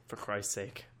again. For Christ's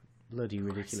sake. Bloody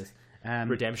ridiculous.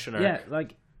 Redemption arc. Yeah,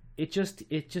 like it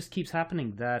just keeps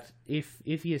happening that if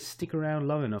you stick around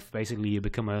long enough, basically you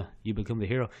become the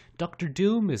hero. Doctor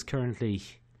Doom is currently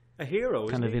a hero,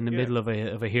 kind of in the middle of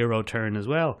a hero turn as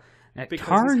well.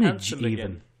 Carnage even.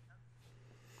 Again.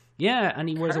 Yeah, and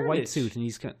he wears a white suit,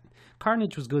 and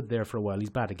Carnage was good there for a while. He's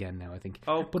bad again now, I think.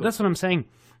 Oh, but that's what I'm saying.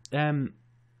 In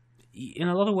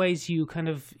a lot of ways, you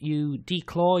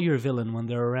declaw your villain when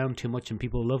they're around too much and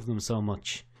people love them so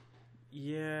much.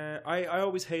 Yeah, I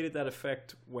always hated that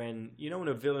effect when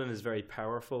a villain is very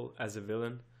powerful as a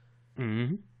villain,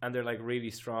 and they're like really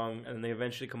strong, and they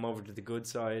eventually come over to the good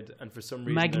side, and for some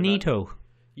reason Magneto.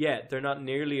 They're not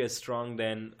nearly as strong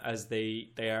then as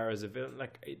they are as a villain.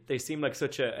 Like they seem like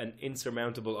such an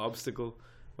insurmountable obstacle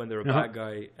when they're a bad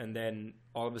guy, and then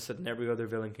all of a sudden every other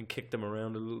villain can kick them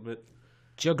around a little bit.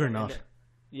 Juggernaut.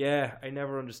 I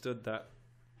never understood that.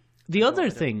 The other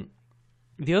thing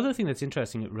that's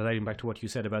interesting, relating back to what you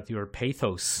said about your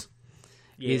pathos,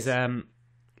 is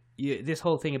this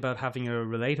whole thing about having a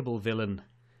relatable villain,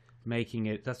 making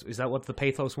it. Is that what the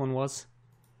pathos one was?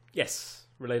 Yes.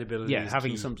 Relatability. Yeah,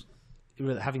 having some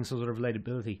sort of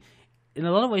relatability. In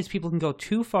a lot of ways, people can go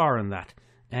too far in that.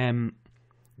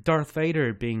 Darth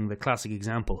Vader being the classic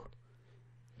example.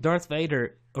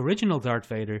 Original Darth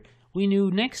Vader, we knew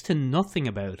next to nothing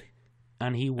about,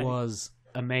 and he was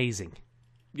amazing.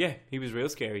 Yeah, he was real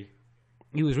scary.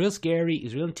 He was real scary. He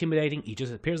was real intimidating. He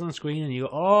just appears on the screen, and you go,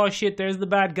 "Oh shit! There's the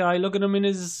bad guy. Look at him in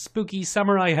his spooky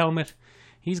samurai helmet.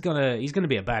 He's gonna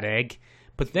be a bad egg."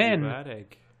 But then. Bad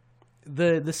egg.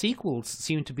 The sequels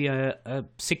seem to be a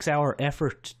 6-hour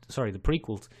effort. Sorry, the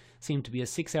prequels seem to be a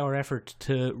 6-hour effort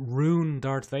to ruin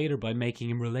Darth Vader by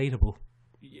making him relatable.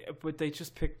 Yeah, but they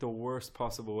just picked the worst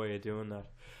possible way of doing that.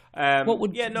 What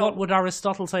would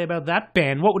Aristotle say about that,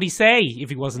 Ben? What would he say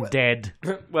if he wasn't dead?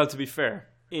 Well, to be fair,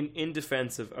 in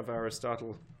defense of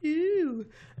Aristotle, well,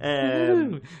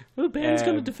 Ben's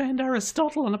going to defend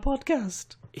Aristotle on a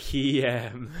podcast.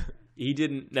 He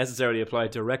didn't necessarily apply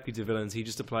it directly to villains. He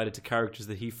just applied it to characters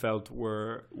that he felt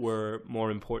were more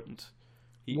important.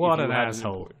 What an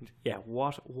asshole!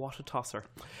 What a tosser!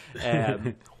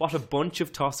 What a bunch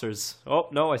of tossers! Oh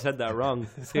no, I said that wrong.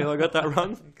 See how I got that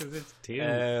wrong? Because it's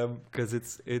two. Because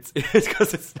it's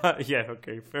because it's not. Yeah,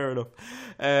 okay, fair enough.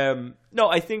 No,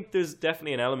 I think there's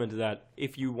definitely an element to that.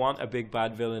 If you want a big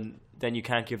bad villain, then you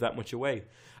can't give that much away.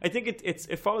 I think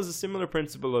it follows a similar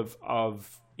principle of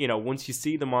once you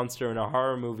see the monster in a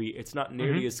horror movie, it's not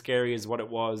nearly as scary as what it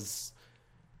was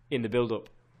in the build-up.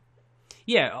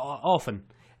 Yeah, often.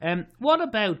 What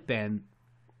about, Ben?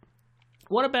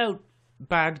 What about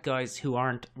bad guys who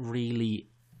aren't really,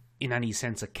 in any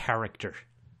sense, a character?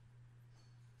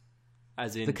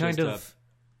 As in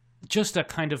just a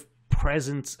kind of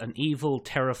presence, an evil,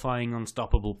 terrifying,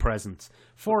 unstoppable presence.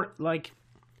 For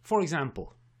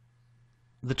example,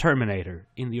 the Terminator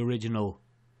in the original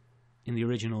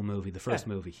movie, the first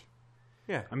movie.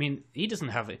 Yeah. I mean, he doesn't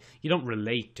have it. You don't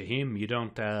relate to him. You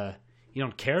don't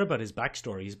care about his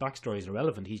backstory. His backstory is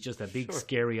irrelevant. He's just a big,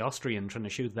 scary Austrian trying to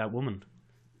shoot that woman.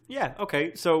 Yeah,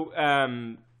 okay. So,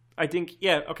 I think,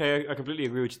 I completely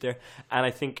agree with you there. And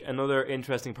I think another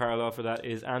interesting parallel for that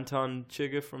is Anton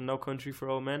Chigurh from No Country for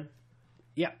Old Men.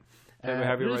 Yeah. Then we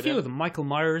have your There's a right few in. of them. Michael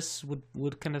Myers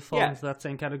would kind of fall Yeah. into that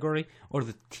same category, or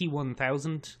the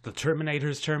T-1000, the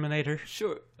Terminator's Terminator.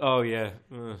 Sure. Oh yeah.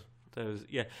 That was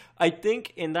yeah. I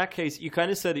think in that case, you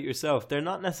kind of said it yourself. They're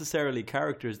not necessarily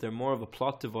characters. They're more of a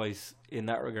plot device in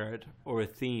that regard, or a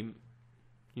theme.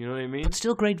 You know what I mean? But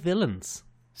still great villains.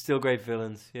 Still great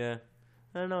villains. Yeah.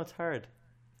 I don't know. It's hard.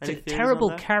 Any theories Terrible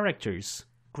on that? characters,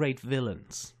 great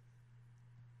villains.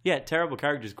 Yeah, terrible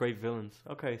characters, great villains.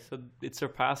 Okay, so it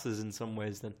surpasses in some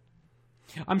ways then.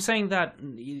 I'm saying that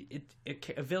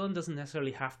a villain doesn't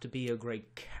necessarily have to be a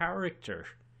great character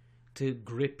to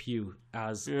grip you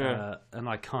as Yeah. an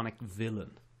iconic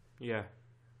villain. Yeah.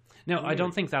 Now, I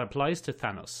don't think that applies to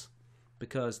Thanos,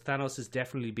 because Thanos is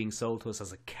definitely being sold to us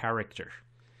as a character.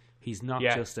 He's not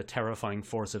Yeah. just a terrifying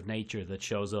force of nature that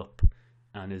shows up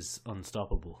and is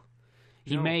unstoppable.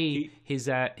 No,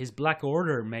 His Black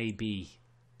Order may be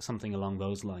something along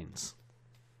those lines.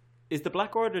 Is the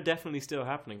Black Order definitely still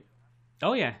happening?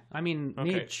 Oh yeah, I mean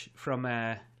Okay. Nidge from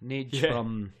Yeah.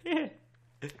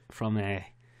 from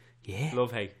yeah.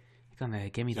 Love hate. You're gonna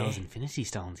give me those Infinity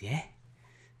Stones, yeah?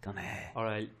 Gonna All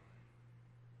right.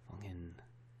 fucking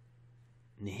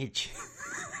Nidge.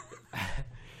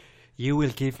 You will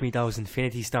give me those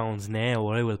Infinity Stones now,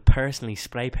 or I will personally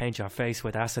spray paint your face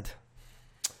with acid.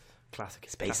 Classic.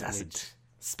 Space Classic acid. Nidge.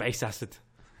 Space acid.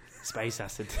 Space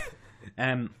acid.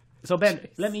 So Ben,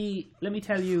 let me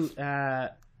tell you a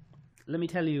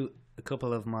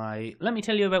couple of my. Let me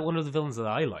tell you about one of the villains that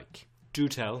I like, Do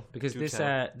tell. because Do this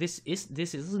tell. this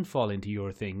doesn't fall into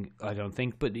your thing, I don't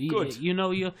think. But Good.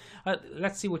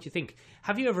 let's see what you think.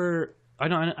 Have you ever?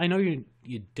 I know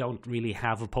you don't really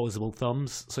have opposable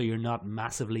thumbs, so you're not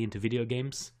massively into video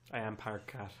games, I am part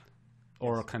cat.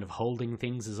 or kind of holding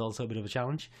things is also a bit of a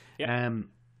challenge. Yeah.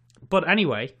 But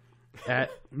anyway,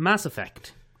 Mass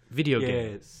Effect video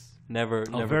game. Yes. Never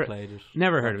very- played it.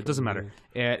 Never heard of it. Doesn't matter.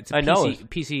 It's a I know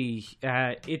PC.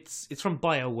 PC. It's from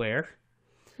BioWare.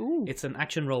 Ooh. It's an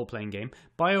action role playing game.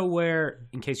 BioWare,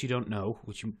 in case you don't know,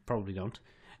 which you probably don't,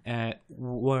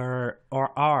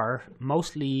 are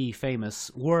mostly famous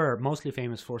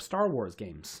for Star Wars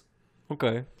games.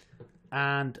 Okay.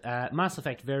 And Mass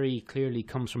Effect very clearly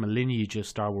comes from a lineage of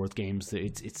Star Wars games.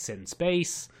 It's set in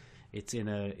space. It's in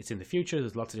the future.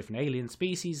 There's lots of different alien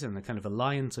species and a kind of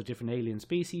alliance of different alien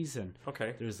species. And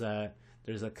Okay. there's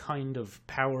a kind of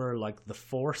power like the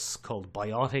Force called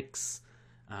biotics,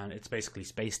 and it's basically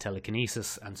space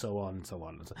telekinesis and so on and so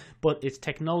on. And so. But it's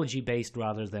technology based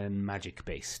rather than magic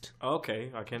based. Okay.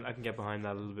 I can get behind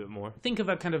that a little bit more. Think of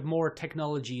a kind of more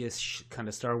technology-ish, kind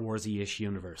of Star Wars-y-ish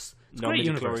universe. It's a No great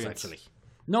universe, midichlorians. actually.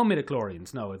 No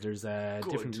midichlorians, no. There's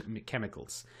different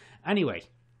chemicals. Anyway,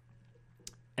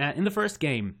 in the first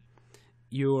game,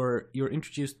 you're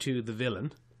introduced to the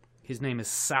villain. His name is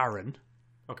Saren,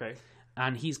 Okay.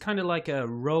 and he's kind of like a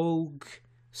rogue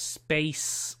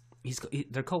space.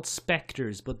 They're called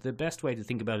Spectres, but the best way to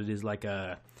think about it is like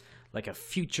a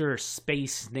future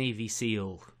space Navy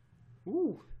SEAL.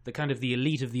 Ooh. The kind of the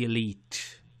elite of the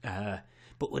elite,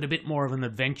 but with a bit more of an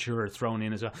adventurer thrown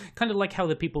in as well. Kind of like how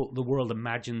the world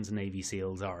imagines Navy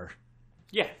SEAls are.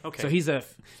 Yeah. Okay. So he's a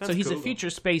cool, though. future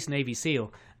space Navy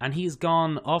SEAL, and he's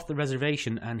gone off the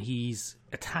reservation and he's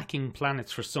attacking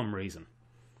planets for some reason.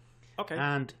 okay.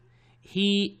 And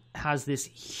he has this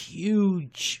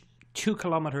huge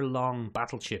 2-kilometer long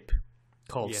battleship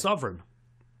called Yeah. Sovereign.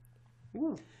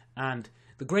 Ooh. And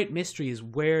the great mystery is,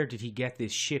 where did he get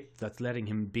this ship that's letting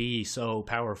him be so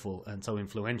powerful and so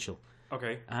influential?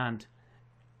 Okay. And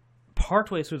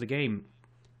partway through the game,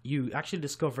 you actually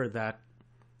discover that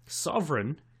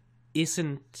Sovereign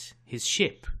isn't his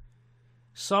ship.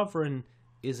 Sovereign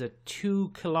is a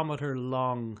 2-kilometer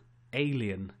long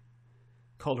alien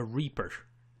called a Reaper.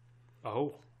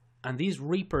 Oh. And these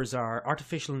Reapers are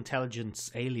artificial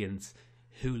intelligence aliens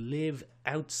who live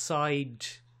outside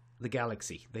the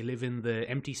galaxy. They live in the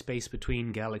empty space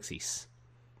between galaxies.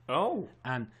 Oh.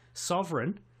 And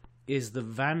Sovereign is the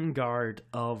vanguard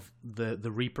of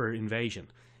the Reaper invasion.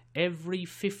 Every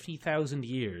 50,000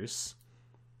 years,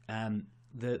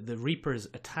 the Reapers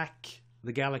attack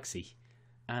the galaxy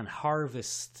and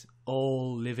harvest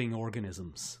all living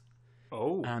organisms.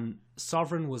 Oh. And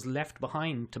Sovereign was left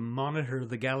behind to monitor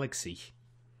the galaxy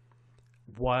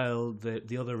while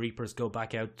the other Reapers go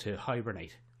back out to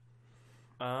hibernate.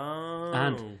 Oh.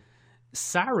 And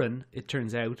Saren, it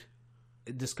turns out,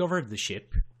 discovered the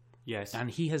ship, yes. and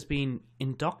he has been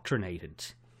indoctrinated.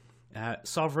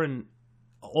 Sovereign,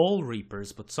 all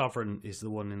Reapers, but Sovereign is the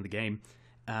one in the game.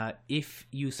 If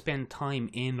you spend time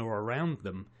in or around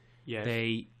them, yes.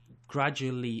 they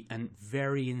gradually and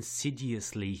very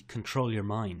insidiously control your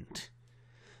mind,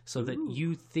 so that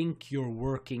you think you're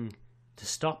working to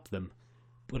stop them,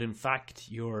 but in fact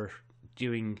you're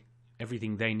doing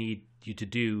everything they need you to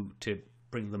do to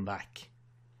bring them back.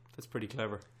 That's pretty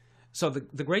clever. So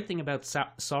the great thing about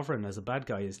Sovereign as a bad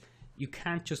guy is you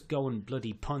can't just go and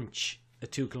bloody punch a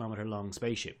 2-kilometer long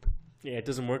spaceship. Yeah, it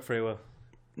doesn't work very well.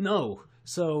 No.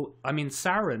 So, I mean,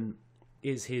 Saren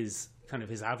is his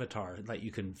avatar that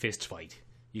you can fist fight.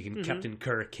 You can Captain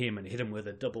Kirk him and hit him with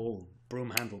a double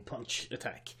broom handle punch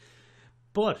attack.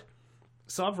 But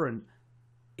Sovereign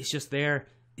is just there.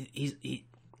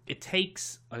 It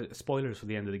takes, spoilers for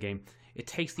the end of the game, it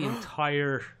takes the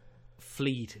entire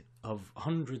fleet of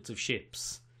hundreds of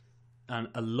ships and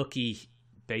a lucky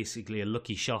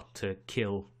shot to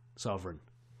kill Sovereign.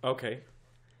 Okay.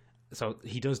 So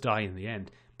he does die in the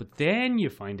end. But then you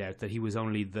find out that he was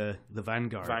only the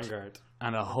Vanguard.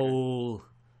 And a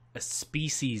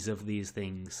species of these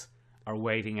things are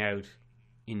waiting out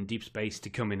in deep space to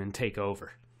come in and take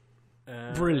over.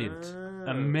 Brilliant.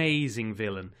 Amazing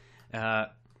villain.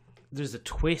 There's a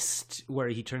twist where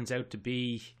he turns out to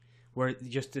be... where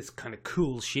just this kind of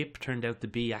cool ship turned out to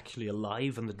be actually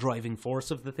alive and the driving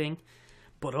force of the thing.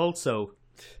 But also,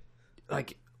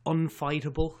 like,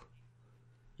 unfightable.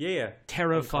 Yeah.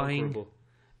 Terrifying.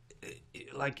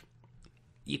 Like,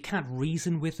 you can't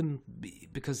reason with him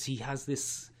because he has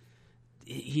this...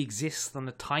 he exists on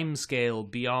a time scale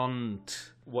beyond...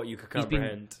 what you could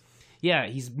comprehend.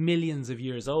 He's millions of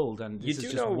years old, and this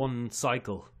is just one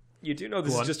cycle. You do know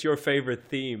this is just your favourite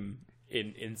theme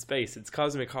in space. It's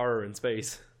cosmic horror in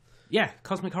space. Yeah,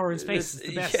 cosmic horror in space is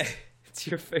the best. Yeah, it's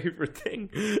your favourite thing.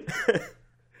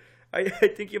 I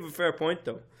think you have a fair point,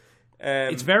 though.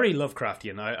 It's very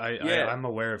Lovecraftian. I'm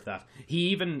aware of that.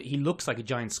 He looks like a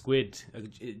giant squid, a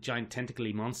giant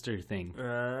tentacly monster thing.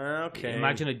 Okay.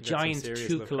 Imagine a giant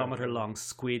 2-kilometer long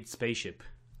squid spaceship,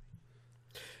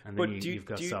 and then you've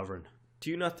got Sovereign. Do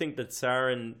you not think that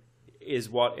Saren is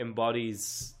what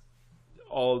embodies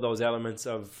all those elements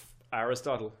of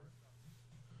Aristotle?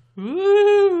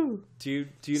 Woo! Do you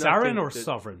Saren or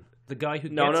Sovereign? The guy who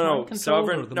gets mind control?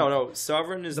 Sovereign.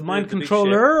 Sovereign is the mind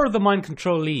controller or the mind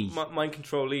controllee? Mind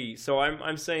controllee. So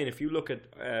I'm saying if you look at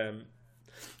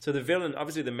so the villain,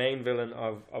 obviously the main villain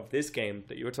of this game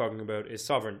that you were talking about is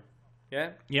Sovereign.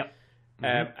 Yeah. Yep.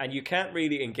 And you can't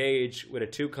really engage with a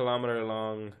 2-kilometer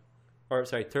long, or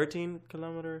sorry, 13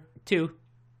 kilometer. 2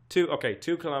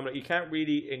 kilometer. You can't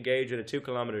really engage with a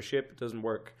 2-kilometer ship. It doesn't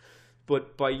work.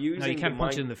 But by using you can't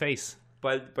punch it in the face.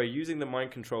 By using the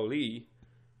mind controllee,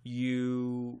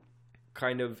 you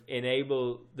kind of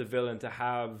enable the villain to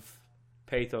have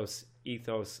pathos,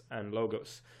 ethos, and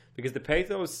logos. Because the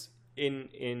pathos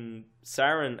in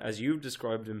Saren, as you've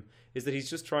described him, is that he's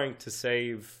just trying to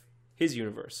save his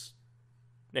universe.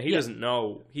 Now, he doesn't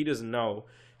know.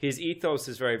 His ethos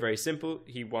is very, very simple.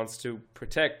 He wants to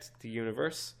protect the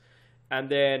universe. And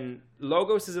then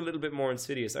logos is a little bit more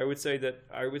insidious. I would say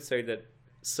that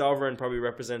Sovereign probably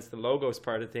represents the logos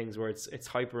part of things, where it's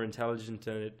hyper intelligent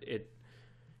and it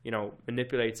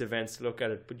manipulates events to look at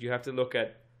it. But you have to look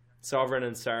at Sovereign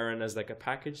and Saren as like a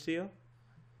package deal.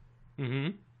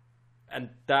 Mm-hmm. And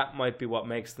that might be what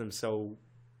makes them so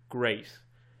great.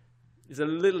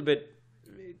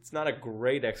 It's not a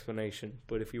great explanation,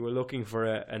 but if you were looking for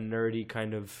a nerdy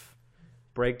kind of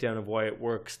breakdown of why it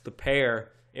works, the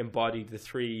pair embodied the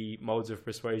 3 modes of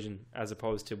persuasion as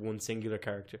opposed to one singular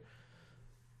character.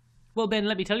 Well, Ben,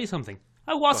 let me tell you something.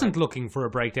 I wasn't looking for a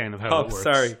breakdown of how it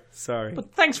works. Sorry.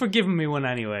 But thanks for giving me one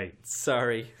anyway.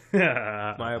 Sorry.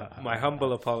 my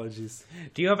humble apologies.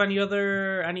 Do you have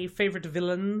any favorite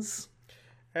villains?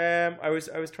 I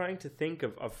was trying to think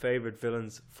of favorite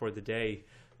villains for the day.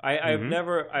 I've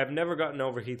never gotten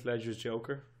over Heath Ledger's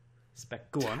Joker.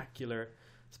 Spectacular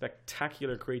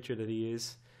creature that he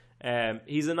is.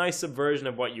 He's a nice subversion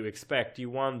of what you expect.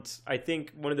 I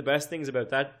think one of the best things about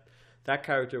that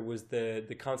character was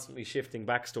the constantly shifting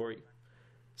backstory.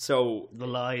 So the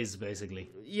lies, basically.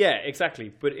 Yeah,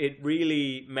 exactly. But it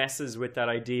really messes with that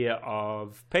idea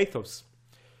of pathos.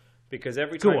 Because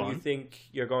every time you think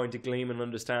you're going to glean an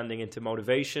understanding into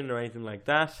motivation or anything like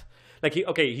that,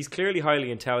 he's clearly highly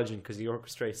intelligent because he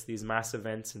orchestrates these mass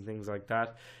events and things like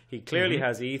that. He clearly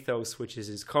has ethos, which is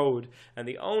his code. And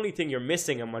the only thing you're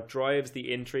missing and what drives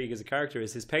the intrigue as a character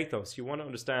is his pathos. You want to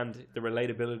understand the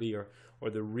relatability or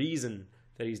the reason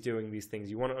that he's doing these things.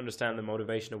 You want to understand the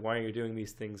motivation of why you're doing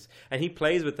these things. And he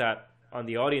plays with that on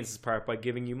the audience's part by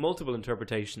giving you multiple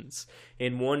interpretations.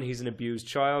 In one, he's an abused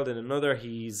child. In another,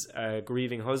 he's a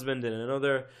grieving husband. In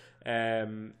another,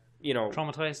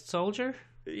 traumatized soldier?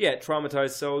 Yeah,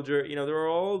 traumatized soldier. There are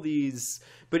all these...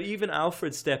 But even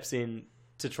Alfred steps in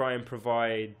to try and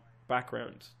provide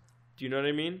background. Do you know what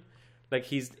I mean? Like,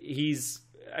 he's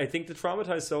I think the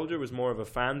traumatized soldier was more of a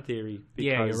fan theory.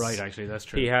 Yeah, you're because right. Actually, that's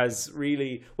true. He has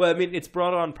really well. I mean, it's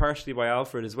brought on partially by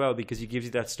Alfred as well because he gives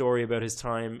you that story about his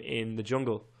time in the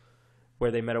jungle,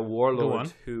 where they met a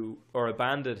warlord or a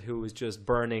bandit who was just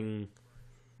burning,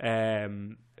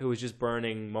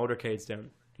 motorcades down.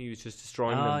 He was just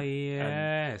destroying them. Oh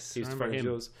yes, he was remember destroying him.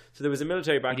 jewels. So there was a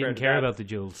military He background. didn't to care that. about the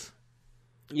jewels.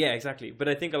 Yeah, exactly. But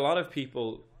I think a lot of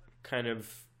people kind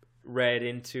of read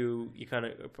into kind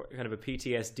of a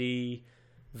PTSD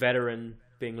veteran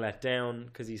being let down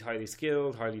because he's highly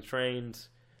skilled, highly trained,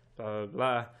 blah blah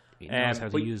blah. He knows how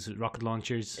to use rocket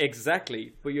launchers.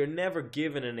 Exactly, but you're never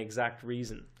given an exact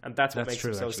reason, and that's what makes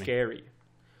him so scary.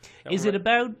 Is it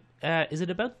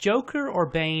about Joker or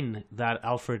Bane that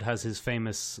Alfred has his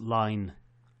famous line?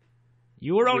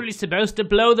 You were only supposed to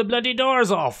blow the bloody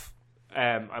doors off.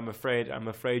 I'm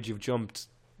afraid you've jumped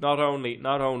not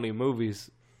only movies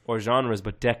or genres,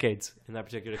 but decades in that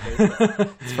particular case.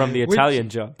 It's from the Italian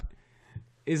Job.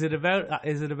 Is it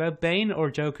about Bane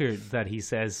or Joker that he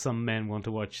says some men want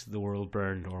to watch the world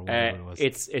burn or whatever it was?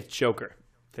 It's Joker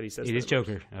that he says. It is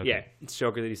Joker. Okay. Yeah, it's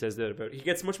Joker that he says that about. He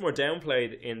gets much more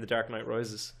downplayed in The Dark Knight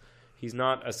Rises. He's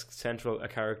not as central a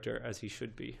character as he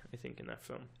should be, I think, in that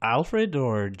film. Alfred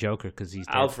or Joker because he's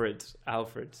dead? Alfred,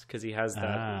 because he has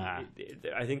that.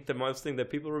 I think the most thing that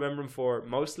people remember him for,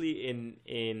 mostly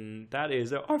in that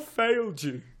is, I failed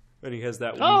you. And he has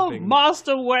that weeping.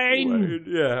 Master Wayne!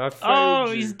 Yeah, I failed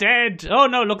you. He's dead. Oh,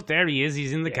 no, look, there he is.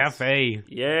 He's in the cafe.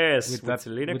 Yes, with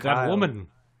Selena that Kyle. woman.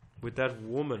 With that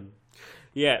woman.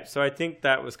 Yeah, so I think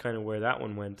that was kind of where that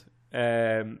one went.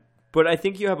 But I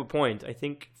think you have a point. I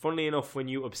think, funnily enough, when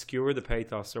you obscure the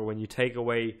pathos or when you take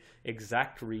away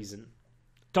exact reason...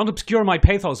 Don't obscure my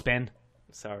pathos, Ben.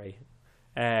 Sorry.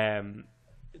 When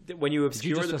you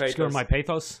obscure Did you just the obscure pathos... my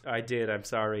pathos? I did, I'm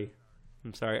sorry.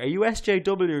 Are you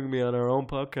SJWing me on our own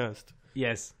podcast?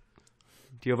 Yes.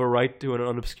 Do you have a right to an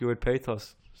unobscured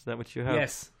pathos? Is that what you have?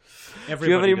 Yes. Do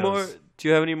you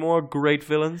have any more great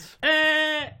villains?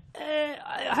 I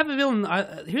have a villain.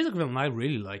 Here's a villain I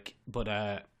really like, but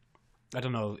I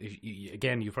don't know.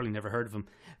 You've probably never heard of him.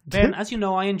 Ben, as you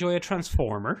know, I enjoy a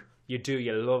Transformer. You do.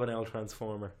 You love an old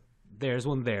Transformer. There's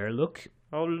one there. Look.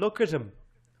 Oh, look at him.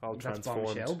 All That's transformed.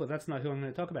 Bombshell, but that's not who I'm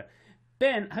going to talk about.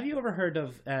 Ben, have you ever heard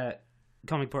of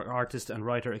comic book artist and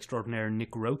writer extraordinaire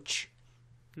Nick Roach?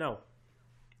 No.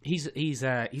 He's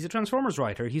a Transformers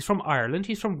writer. He's from Ireland.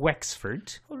 He's from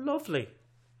Wexford. Oh, lovely.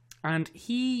 And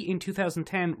he, in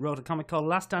 2010, wrote a comic called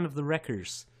Last Stand of the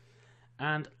Wreckers.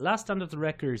 And Last Stand of the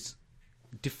Wreckers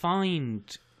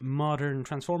defined modern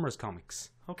Transformers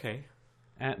comics. Okay.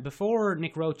 Before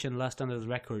Nick Roach and Last Stand of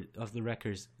the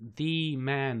Wreckers, the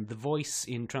voice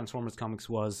in Transformers comics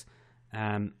was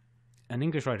an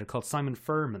English writer called Simon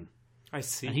Furman. I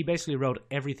see. And he basically wrote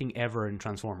everything ever in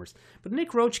Transformers. But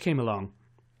Nick Roach came along,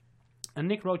 and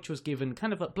Nick Roach was given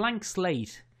kind of a blank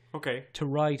slate to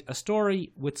write a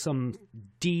story with some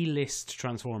D-list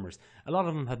Transformers. A lot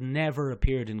of them had never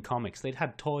appeared in comics. They'd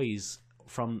had toys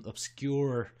from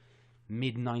obscure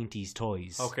mid-90s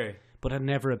toys, but had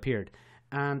never appeared.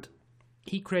 And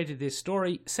he created this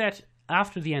story set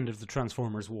after the end of the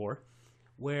Transformers War,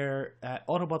 where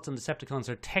Autobots and Decepticons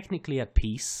are technically at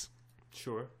peace.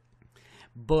 Sure.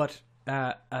 But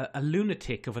a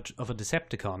lunatic of a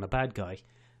Decepticon, a bad guy,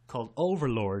 called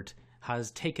Overlord,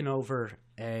 has taken over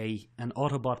an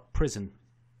Autobot prison.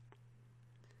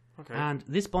 Okay. And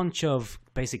this bunch of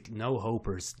basic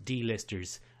no-hopers,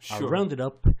 D-listers, are rounded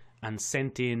up and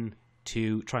sent in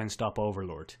to try and stop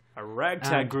Overlord. A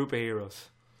ragtag group of heroes.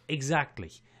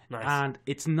 Exactly. Nice. And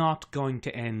it's not going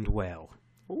to end well.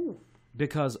 Ooh.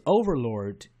 Because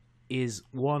Overlord is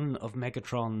one of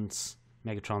Megatron,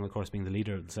 of course, being the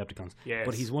leader of the Decepticons. Yes.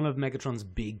 But he's one of Megatron's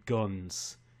big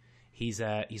guns. He's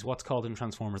what's called in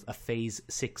Transformers a Phase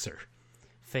Sixer.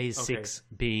 Phase 6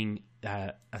 being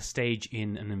a stage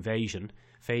in an invasion.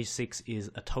 Phase 6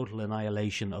 is a total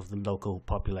annihilation of the local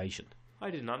population.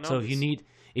 I did not know. So this.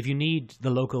 if you need the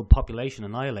local population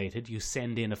annihilated, you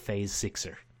send in a Phase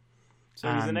Sixer. So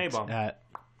he's an A-bomb.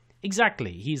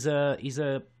 Exactly. He's a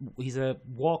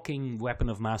walking weapon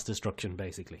of mass destruction,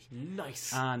 basically.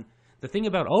 Nice. And the thing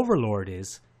about Overlord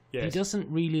is Yes. he doesn't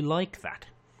really like that,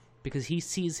 because he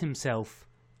sees himself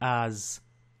as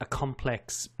a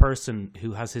complex person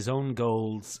who has his own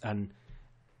goals, and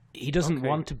he doesn't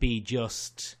want to be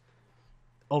just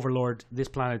Overlord, this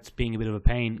planet's being a bit of a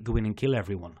pain, go in and kill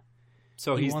everyone.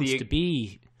 So he wants to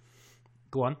be...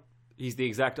 Go on. He's the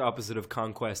exact opposite of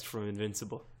Conquest from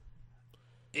Invincible.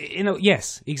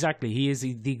 Yes, exactly. He is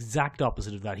the exact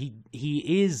opposite of that.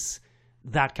 He is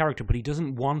that character, but he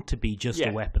doesn't want to be just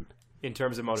a weapon. In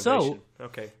terms of motivation.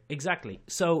 Okay. Exactly.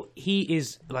 So he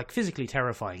is like physically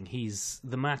terrifying. He's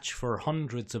the match for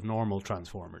hundreds of normal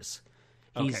Transformers.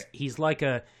 He's like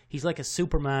a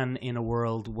Superman in a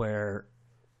world where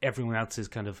everyone else is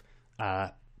kind of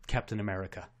Captain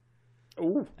America.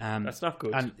 Ooh, that's not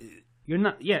good. And you're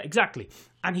not. Yeah, exactly.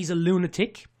 And he's a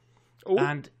lunatic. Ooh.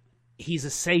 And he's a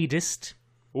sadist.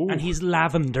 Ooh. And he's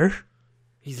lavender.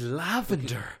 He's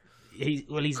lavender.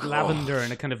 He's lavender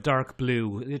and a kind of dark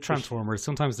blue. The Transformers,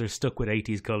 sometimes they're stuck with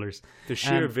 80s colours. The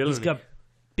sheer villainy. He's got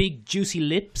big juicy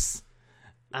lips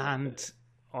and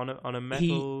on a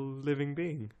metal living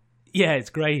being. Yeah,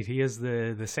 it's great. He has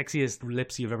the sexiest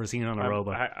lips you've ever seen on a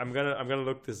robot. I'm gonna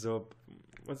look this up.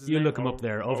 What's his you name? Look him up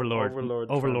there.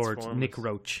 Overlord Nick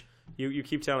Roach. You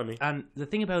keep telling me. And the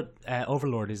thing about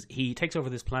Overlord is he takes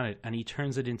over this planet and he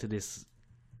turns it into this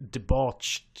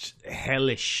debauched,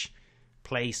 hellish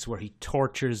place where he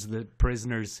tortures the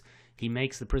prisoners. He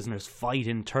makes the prisoners fight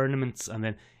in tournaments, and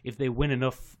then if they win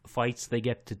enough fights, they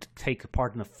get to take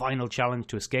part in a final challenge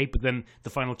to escape. But then the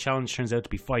final challenge turns out to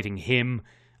be fighting him,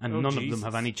 and none of them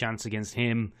have any chance against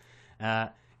him.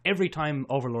 Every time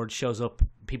Overlord shows up,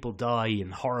 people die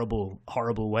in horrible,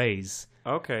 horrible ways.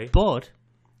 Okay. But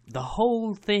the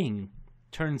whole thing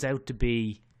turns out to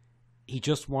be he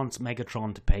just wants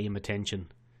Megatron to pay him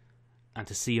attention and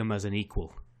to see him as an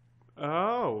equal.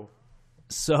 Oh.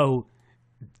 So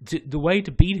the way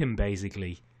to beat him,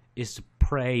 basically, is to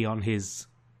prey on his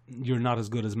 "you're not as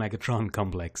good as Megatron"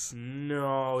 complex.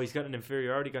 No, he's got an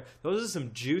inferiority. Those are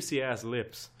some juicy ass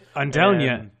lips. I'm telling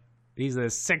you, he's the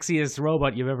sexiest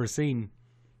robot you've ever seen.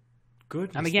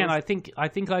 Goodness. And again, I think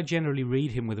I generally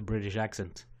read him with a British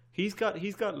accent. He's got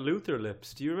Luthor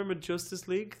lips. Do you remember Justice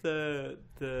League? The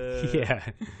yeah,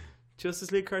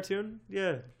 Justice League cartoon?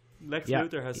 Yeah. Lex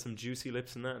Luthor has some juicy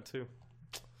lips in that too.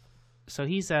 So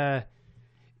he's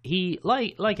he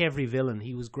like every villain,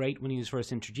 he was great when he was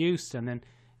first introduced, and then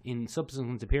in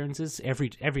subsequent appearances, every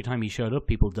time he showed up,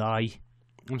 people die.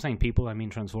 I'm saying people, I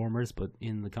mean Transformers, but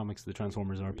in the comics, the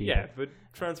Transformers are people. Yeah, but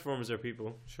Transformers are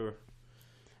people, sure.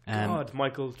 God,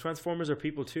 Michael, Transformers are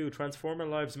people too. Transformer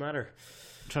lives matter.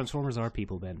 Transformers are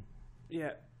people, Ben.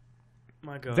 Yeah,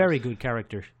 my God. Very good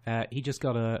character. He just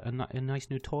got a nice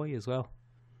new toy as well.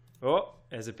 Oh,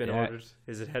 has it been ordered?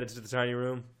 Is it headed to the tiny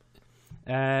room?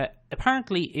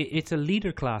 Apparently, it's a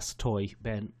leader class toy,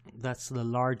 Ben. That's the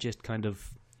largest kind of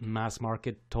mass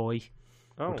market toy.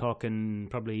 Oh. We're talking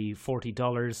probably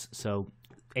 $40, so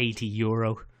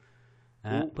 €80.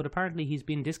 But apparently he's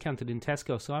been discounted in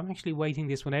Tesco, so I'm actually waiting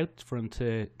this one out for him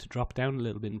to drop down a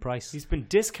little bit in price. He's been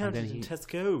discounted in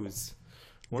Tesco's.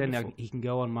 Wonderful. Then he can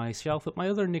go on my shelf with my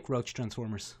other Nick Roach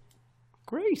Transformers.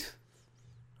 Great.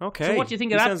 Okay. So what do you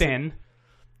think of that, Ben?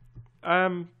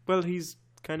 Well, he's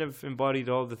kind of embodied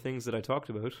all the things that I talked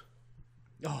about.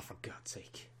 Oh, for God's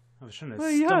sake. I was trying to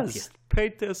stump you.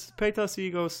 Pathos,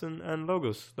 egos, and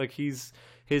logos. Like his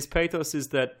pathos is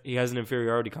that he has an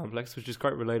inferiority complex, which is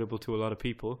quite relatable to a lot of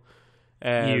people.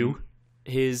 Okay,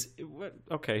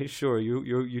 sure,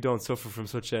 you don't suffer from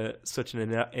such an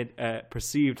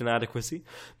perceived inadequacy,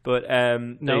 but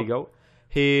there you go.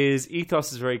 His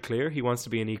ethos is very clear. He wants to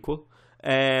be an equal,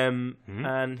 and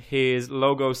his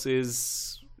logos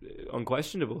is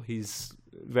unquestionable. He's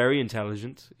very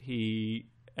intelligent. He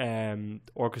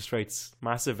orchestrates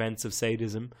mass events of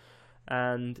sadism,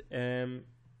 and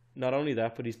not only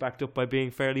that, but he's backed up by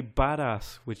being fairly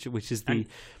badass, which is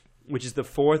the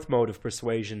fourth mode of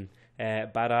persuasion,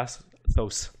 badass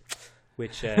thos,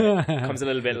 which comes a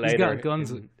little bit later. He's got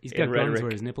guns. He's got guns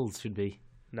where his nipples should be.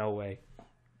 No way.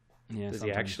 Yeah, does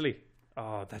he actually?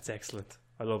 Oh, that's excellent.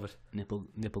 I love it.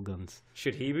 Nipple guns.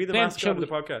 Should he be the mascot of the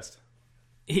podcast?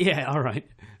 Yeah, all right.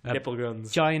 Nipple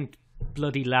guns. Giant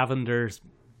bloody lavender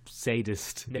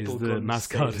sadist nipple is the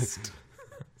mascot.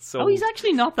 So he's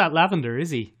actually not that lavender, is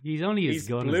he? He's only his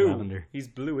gun is lavender. He's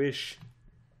bluish.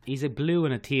 He's a blue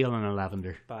and a teal and a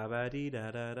lavender.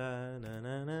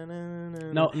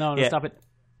 No, stop it.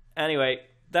 Anyway,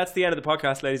 that's the end of the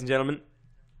podcast, ladies and gentlemen.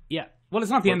 Yeah. Well,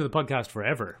 it's not the end of the podcast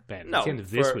forever, Ben. No, it's the end of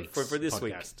this week's for this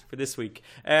podcast. For this week.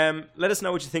 Let us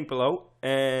know what you think below.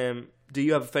 Do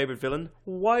you have a favourite villain?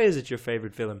 Why is it your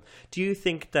favourite villain? Do you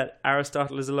think that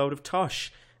Aristotle is a load of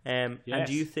tosh? And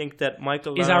do you think that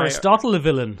Michael is Aristotle a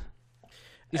villain?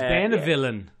 Is Ben a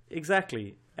villain?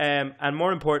 Exactly. And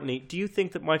more importantly, do you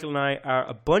think that Michael and I are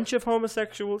a bunch of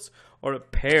homosexuals or a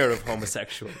pair of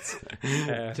homosexuals?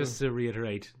 Just to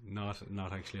reiterate, not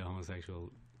actually a homosexual.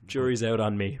 Jury's out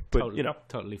on me, but totally,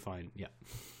 totally fine. Yeah.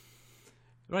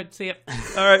 Right. See ya.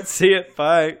 All right. See ya.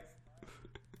 Bye.